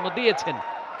ভারসাম্য দিয়েছেন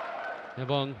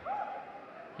এবং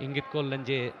ইঙ্গিত করলেন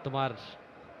যে তোমার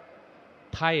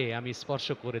থায়ে আমি স্পর্শ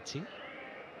করেছি,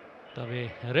 তবে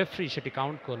রেফারি সেটি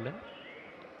কাউন্ট করলেন।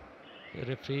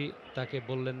 রেফারি তাকে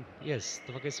বললেন ইয়েস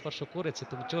তোমাকে স্পর্শ করেছে,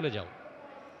 তুমি চলে যাও।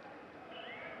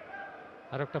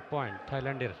 আর একটা পয়েন্ট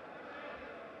থাইল্যান্ডের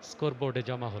স্কোর বোর্ডে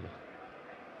জমা হলো।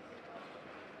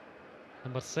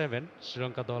 নাম্বার 7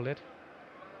 শ্রীলঙ্কা দলের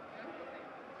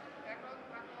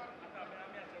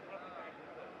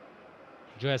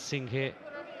জয়া সিংহে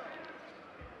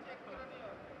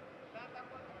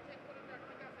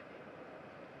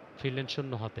ফিরলেন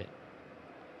শূন্য হাতে।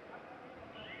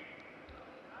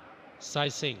 সাই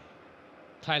সিং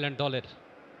থাইল্যান্ড দলের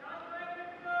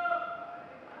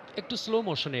একটু স্লো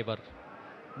মোশনে এবার,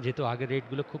 যেহেতু আগের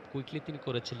রেডগুলো খুব কুইকলি তিনি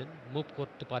করেছিলেন, মুভ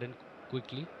করতে পারেন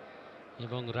কুইকলি,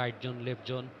 এবং right zone, left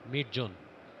zone, mid zone,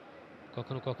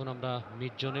 কখনো কখনো আমরা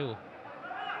মিড জোনেও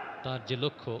তার যে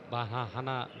লক্ষ্য বা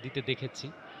হানা দিতে দেখেছি,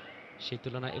 সেই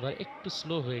তুলনায় এবার একটু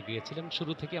স্লো হয়ে গিয়েছিলেন।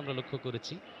 শুরু থেকে আমরা লক্ষ্য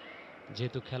করেছি,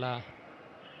 যেহেতু খেলা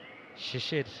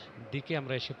শেষের দিকে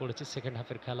আমরা এসে পড়েছি, সেকেন্ড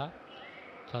হাফের খেলা।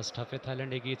 ফার্স্ট হাফে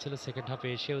থাইল্যান্ড এগিয়েছিল, সেকেন্ড হাফে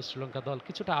এসেও শ্রীলঙ্কা দল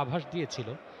কিছুটা আভাস দিয়েছিল,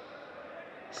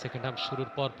 সেকেন্ড হাফ শুরুর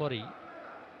পরপরই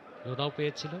রোনাও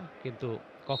পেয়েছিল, কিন্তু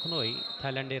কখনোই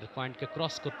থাইল্যান্ডের পয়েন্টকে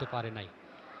ক্রস করতে পারে নাই।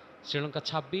 শ্রীলঙ্কা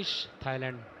 26,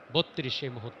 থাইল্যান্ড 32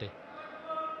 এই মুহূর্তে।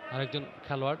 আরেকজন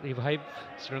খেলোয়াড় রিভাইভ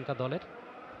শ্রীলঙ্কা দলের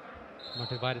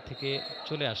মাঠের বাইরে থেকে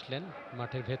চলে আসলেন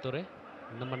মাঠের ভেতরে,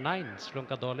 নাম্বার 9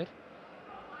 শ্রীলঙ্কা দলের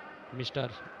মিস্টার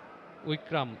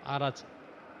উইক্রাম আরাজ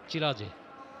চিরাজে,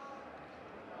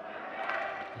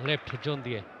 লেফট জোন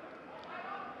দিয়ে।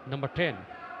 নাম্বার 10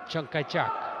 চংকাই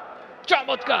চাক,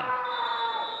 চমৎকার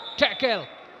ট্যাকেল,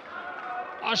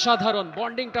 অসাধারণ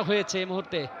বন্ডিংটা হয়েছে এই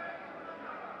মুহূর্তে।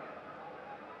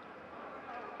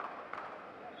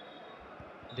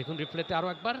 দেখুন রিপ্লেতে আরো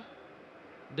একবার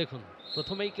দেখুন,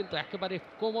 প্রথমেই কিন্তু একেবারে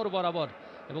কোমর বরাবর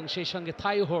এবং সেই সঙ্গে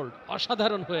থাই হোল্ড,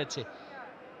 অসাধারণ হয়েছে।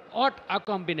 অট আ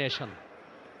কম্বিনেশন।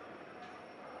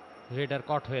 রেডার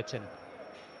কট হয়েছেন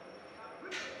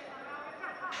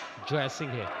জয়া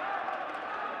সিংহে।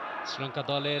 শ্রীলঙ্কা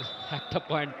দলের একটা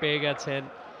পয়েন্ট পেয়ে গেছেন,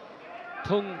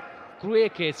 থুং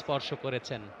ক্রুয়েকে স্পর্শ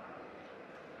করেছেন।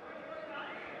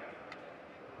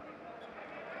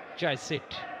 জয় সিট,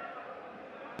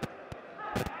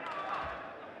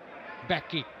 ব্যাক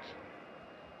কিক,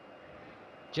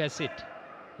 জয় সিট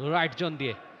রাইট জোন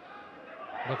দিয়ে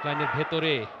বক লাইনের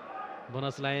ভেতরে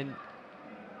বোনাস লাইন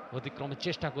অতিক্রমের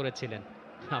চেষ্টা করেছিলেন,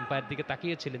 আম্পায়ার দিকে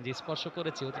তাকিয়েছিলেন যে স্পর্শ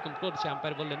করেছে, অতিক্রম করেছে,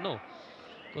 আম্পায়ার বললেন নো,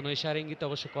 কোনো ইশারা ইঙ্গিত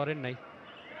অবশ্য করেন নাই।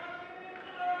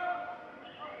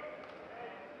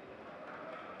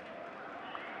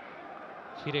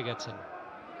 ফিরে গেছেন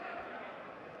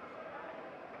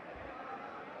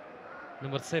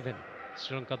নাম্বার 7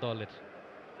 শ্রীলঙ্কা দলের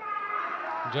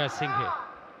Jaya সিংহে।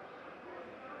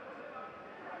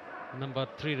 Number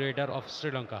 3 radar of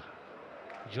Sri Lanka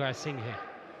জয় সিংহে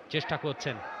চেষ্টা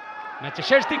করছেন ম্যাচের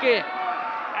শেষ দিকে।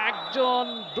 একজন,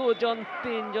 দুজন,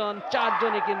 তিনজন,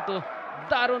 চারজনই কিন্তু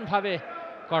দারুণভাবে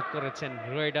কট করেছেন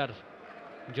রেডার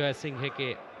জয় সিংহেকে।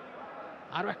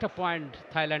 আরও একটা পয়েন্ট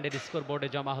থাইল্যান্ডের স্কোর বোর্ডে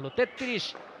জমা হলো।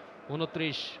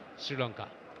 33-29 শ্রীলঙ্কা।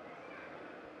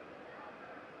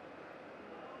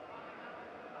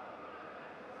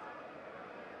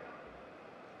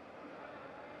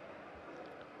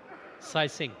 সাই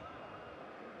সিং,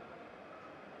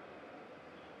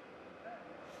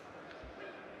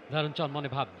 দারুণ চনমনে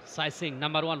ভাব। সাই Singh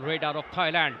number 1 radar of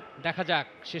Thailand. দেখা যাক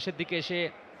শেষের দিকে এসে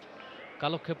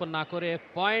কালক্ষেপণ না করে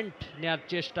পয়েন্ট নেওয়ার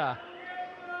চেষ্টা।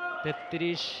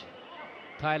 33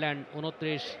 Thailand,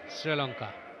 29 Sri Lanka.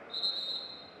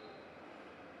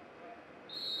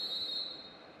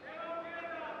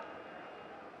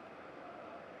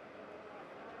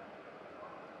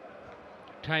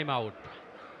 Time out.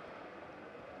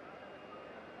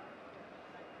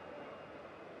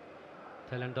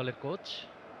 Thailand দলের কোচ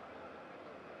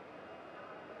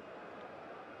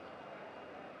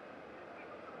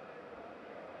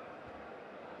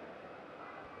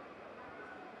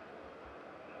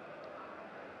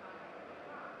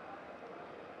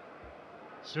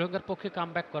শ্রীলঙ্কার পক্ষে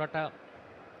কামব্যাক করাটা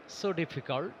সো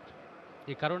ডিফিকাল্ট।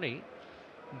 এই কারণেই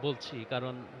বলছি,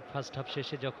 কারণ ফার্স্ট হাফ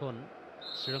শেষে যখন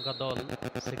শ্রীলঙ্কা দল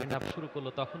সেকেন্ড হাফ শুরু করলো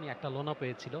তখনই একটা লোনা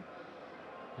পেয়েছিল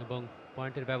এবং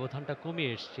পয়েন্টের ব্যবধানটা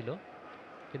কমিয়ে এসেছিল,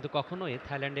 কিন্তু কখনোই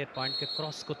থাইল্যান্ডের পয়েন্টকে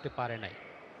ক্রস করতে পারে নাই।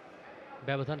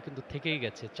 ব্যবধান কিন্তু থেকেই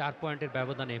গেছে, 4 পয়েন্টের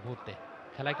ব্যবধান এই মুহূর্তে।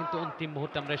 খেলায় কিন্তু অন্তিম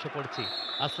মুহূর্তে আমরা এসে পড়ছি।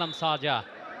 আসলাম শাহজা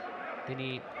তিনি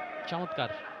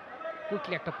চমৎকার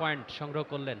কুইকলি একটা পয়েন্ট সংগ্রহ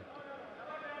করলেন।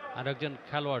 আর একজন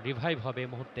খেলোয়াড় রিভাইভ হবে এই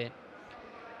মুহূর্তে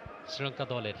শ্রীলঙ্কা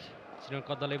দলের।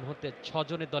 শ্রীলঙ্কা দল এই মুহূর্তে 6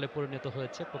 জনের দলে পরিণত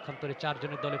হয়েছে, পক্ষান্তরে 4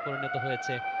 জনের দলে পরিণত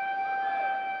হয়েছে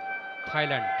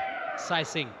থাইল্যান্ড। সাই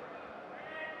সিং,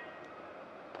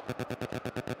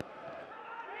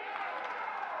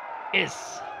 ইয়েস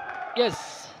ইয়েস,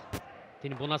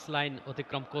 তিনি বোনাস লাইন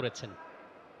অতিক্রম করেছেন।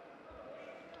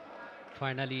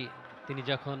 ফাইনালি তিনি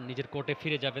যখন নিজের কোর্টে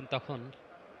ফিরে যাবেন তখন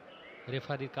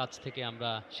রেফারির কাছ থেকে আমরা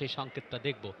সেই সংকেতটা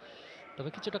দেখব। তবে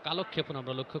কিছুটা কালক্ষেপণ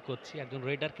আমরা লক্ষ্য করছি। একজন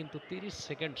রেডার কিন্তু 30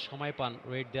 সেকেন্ড সময় পান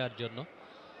রেড দেওয়ার জন্য।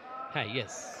 হ্যাঁ,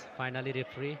 ইয়েস, ফাইনালি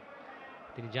রেফারি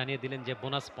তিনি জানিয়ে দিলেন যে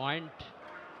বোনাস পয়েন্ট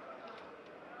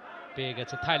পেয়ে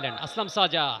গেছে থাইল্যান্ড। আসলাম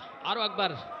সাজা আরও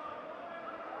একবার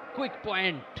কুইক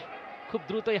পয়েন্ট, খুব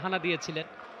দ্রুতই হানা দিয়েছিলেন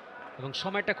এবং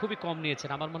সময়টা খুবই কম নিয়েছেন।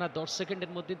 আমার মনে হয় 10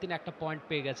 সেকেন্ডের মধ্যে তিনি একটা পয়েন্ট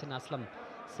পেয়ে গেছেন। আসলাম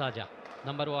সাজা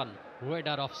number 1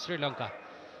 radar of Sri Lanka.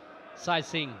 Sai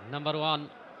Singh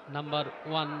number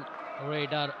 1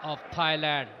 radar of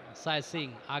Thailand. সাই সিং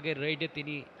আগের রেডে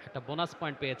তিনি একটা বোনাস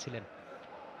পয়েন্ট পেয়েছিলেন।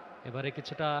 এবারে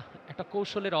কিছুটা একটা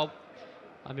কৌশলের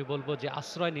আমি বলবো যে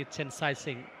আশ্রয় নিচ্ছেন সাই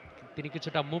সিং। তিনি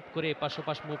কিছুটা মুভ করে এপাশ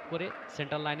ওপাশ মুভ করে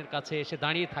সেন্টার লাইনের কাছে এসে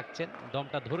দাঁড়িয়ে থাকছেন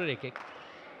দমটা ধরে রেখে,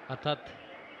 অর্থাৎ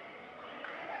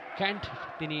ক্যান্ট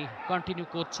তিনি কন্টিনিউ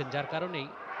করছেন, যার কারণেই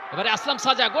এবারে আসলাম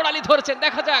সাজা গোড়ালি ধরেছেন।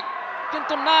 দেখা যাক,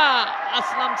 কিন্তু না,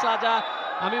 আসলাম সাজা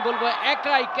আমি বলবো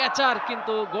একাই ক্যাচার,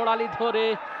 কিন্তু গোড়ালি ধরে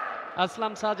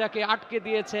আসলাম সাজাকে আটকে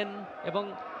দিয়েছেন এবং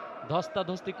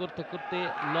ধস্তাধস্তি করতে করতে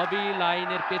লবি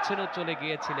লাইনের পেছনেও চলে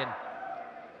গিয়েছিলেন।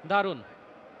 দারুণ।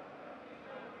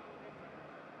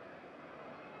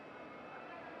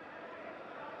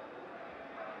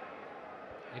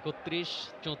 একত্রিশ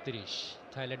 34,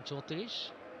 থাইল্যান্ড 34,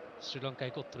 শ্রীলঙ্কা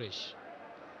 31।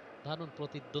 দারুণ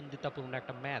প্রতিদ্বন্দ্বিতাপূর্ণ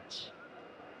একটা ম্যাচ।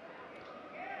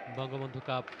 বঙ্গবন্ধু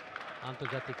কাপ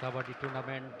আন্তর্জাতিক kabaddi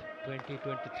tournament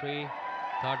 2023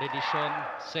 third edition,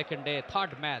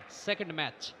 second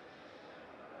match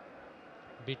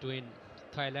between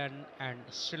Thailand and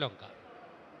Sri Lanka.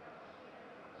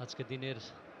 আজকে দিনের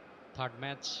third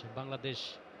match Bangladesh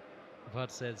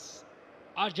versus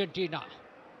Argentina.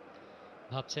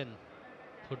 ভাবছেন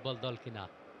ফুটবল দল কিনা?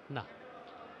 না,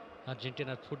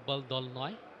 আর্জেন্টিনার ফুটবল দল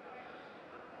নয়।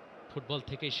 ফুটবল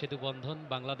থেকেই সেতু বন্ধন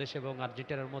বাংলাদেশ এবং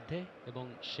আর্জেন্টিনার মধ্যে, এবং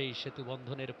সেই সেতু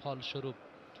বন্ধনের ফলস্বরূপ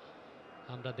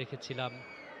আমরা দেখেছিলাম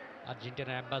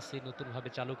আর্জেন্টিনার অ্যাম্বাসি নতুনভাবে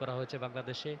চালু করা হয়েছে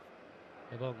বাংলাদেশে,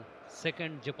 এবং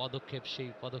সেকেন্ড যে পদক্ষেপ সেই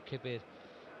পদক্ষেপের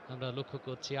আমরা লক্ষ্য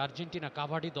করছি আর্জেন্টিনা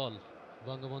কাবাডি দল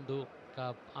বঙ্গবন্ধু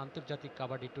কাপ আন্তর্জাতিক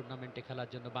কাবাডি টুর্নামেন্টে খেলার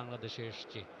জন্য বাংলাদেশে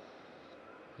এসছে,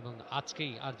 এবং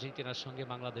আজকেই আর্জেন্টিনার সঙ্গে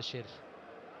বাংলাদেশের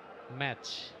ম্যাচ।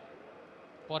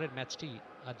 পরের ম্যাচটি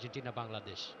আর্জেন্টিনা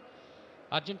বাংলাদেশ।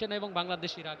 আর্জেন্টিনা এবং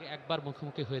বাংলাদেশ এর আগে একবার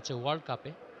মুখোমুখি হয়েছে ওয়ার্ল্ড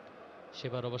কাপে,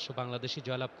 সেবার অবশ্য বাংলাদেশই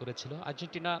জয়লাভ করেছিল।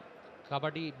 আর্জেন্টিনা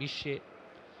কাবাডি বিশ্বে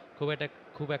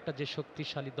খুব একটা যে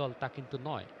শক্তিশালী দল তা কিন্তু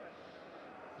নয়।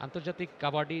 আন্তর্জাতিক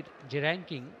কাবাডির যে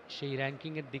র্যাঙ্কিং, সেই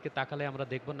র্যাঙ্কিংয়ের দিকে তাকালে আমরা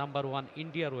দেখব নাম্বার 1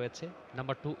 ইন্ডিয়া রয়েছে,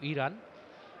 নাম্বার 2 ইরান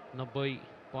 90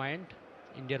 পয়েন্ট,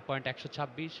 ইন্ডিয়ার point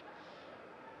 126,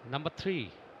 number 3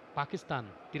 Pakistan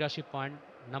 83 point,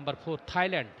 number 4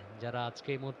 Thailand যারা আজকে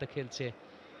এই মুহূর্তে খেলছে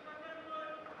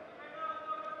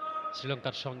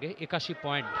শ্রীলঙ্কার সঙ্গে 81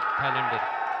 পয়েন্ট থাইল্যান্ডের,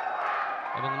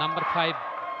 এবং নাম্বার 5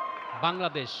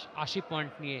 বাংলাদেশ 80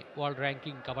 পয়েন্ট নিয়ে ওয়ার্ল্ড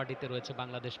র্যাঙ্কিং কাবাডিতে রয়েছে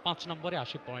বাংলাদেশ 5 নম্বরে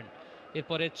 80 পয়েন্ট।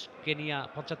 এরপরে কেনিয়া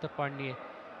 75 পয়েন্ট নিয়ে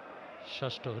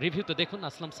ষষ্ঠ। রিভিউতে দেখুন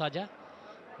আসলাম সাজা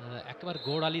একেবারে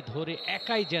গোড়ালি ধরে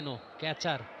একাই যেন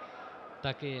ক্যাচার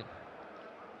তাকে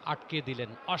আটকে দিলেন,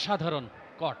 অসাধারণ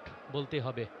কট বলতে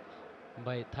হবে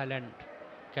বাই থাইল্যান্ড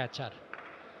ক্যাচার।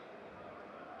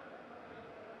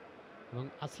 এবং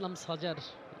আসলাম সাজার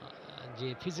যে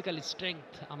ফিজিক্যাল স্ট্রেংথ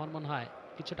আমার মনে হয়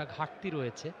কিছুটা ঘাটতি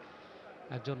রয়েছে,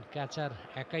 একজন ক্যাচার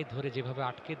একাই ধরে যেভাবে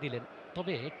আটকে দিলেন,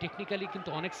 তবে টেকনিক্যালি কিন্তু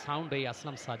অনেক সাউন্ড এই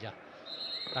আসলাম সাজা,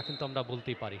 তা কিন্তু আমরা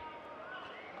বলতেই পারি।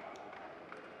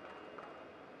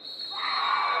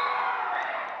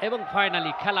 এবং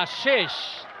ফাইনালি খেলা শেষ,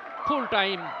 ফুল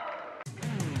টাইম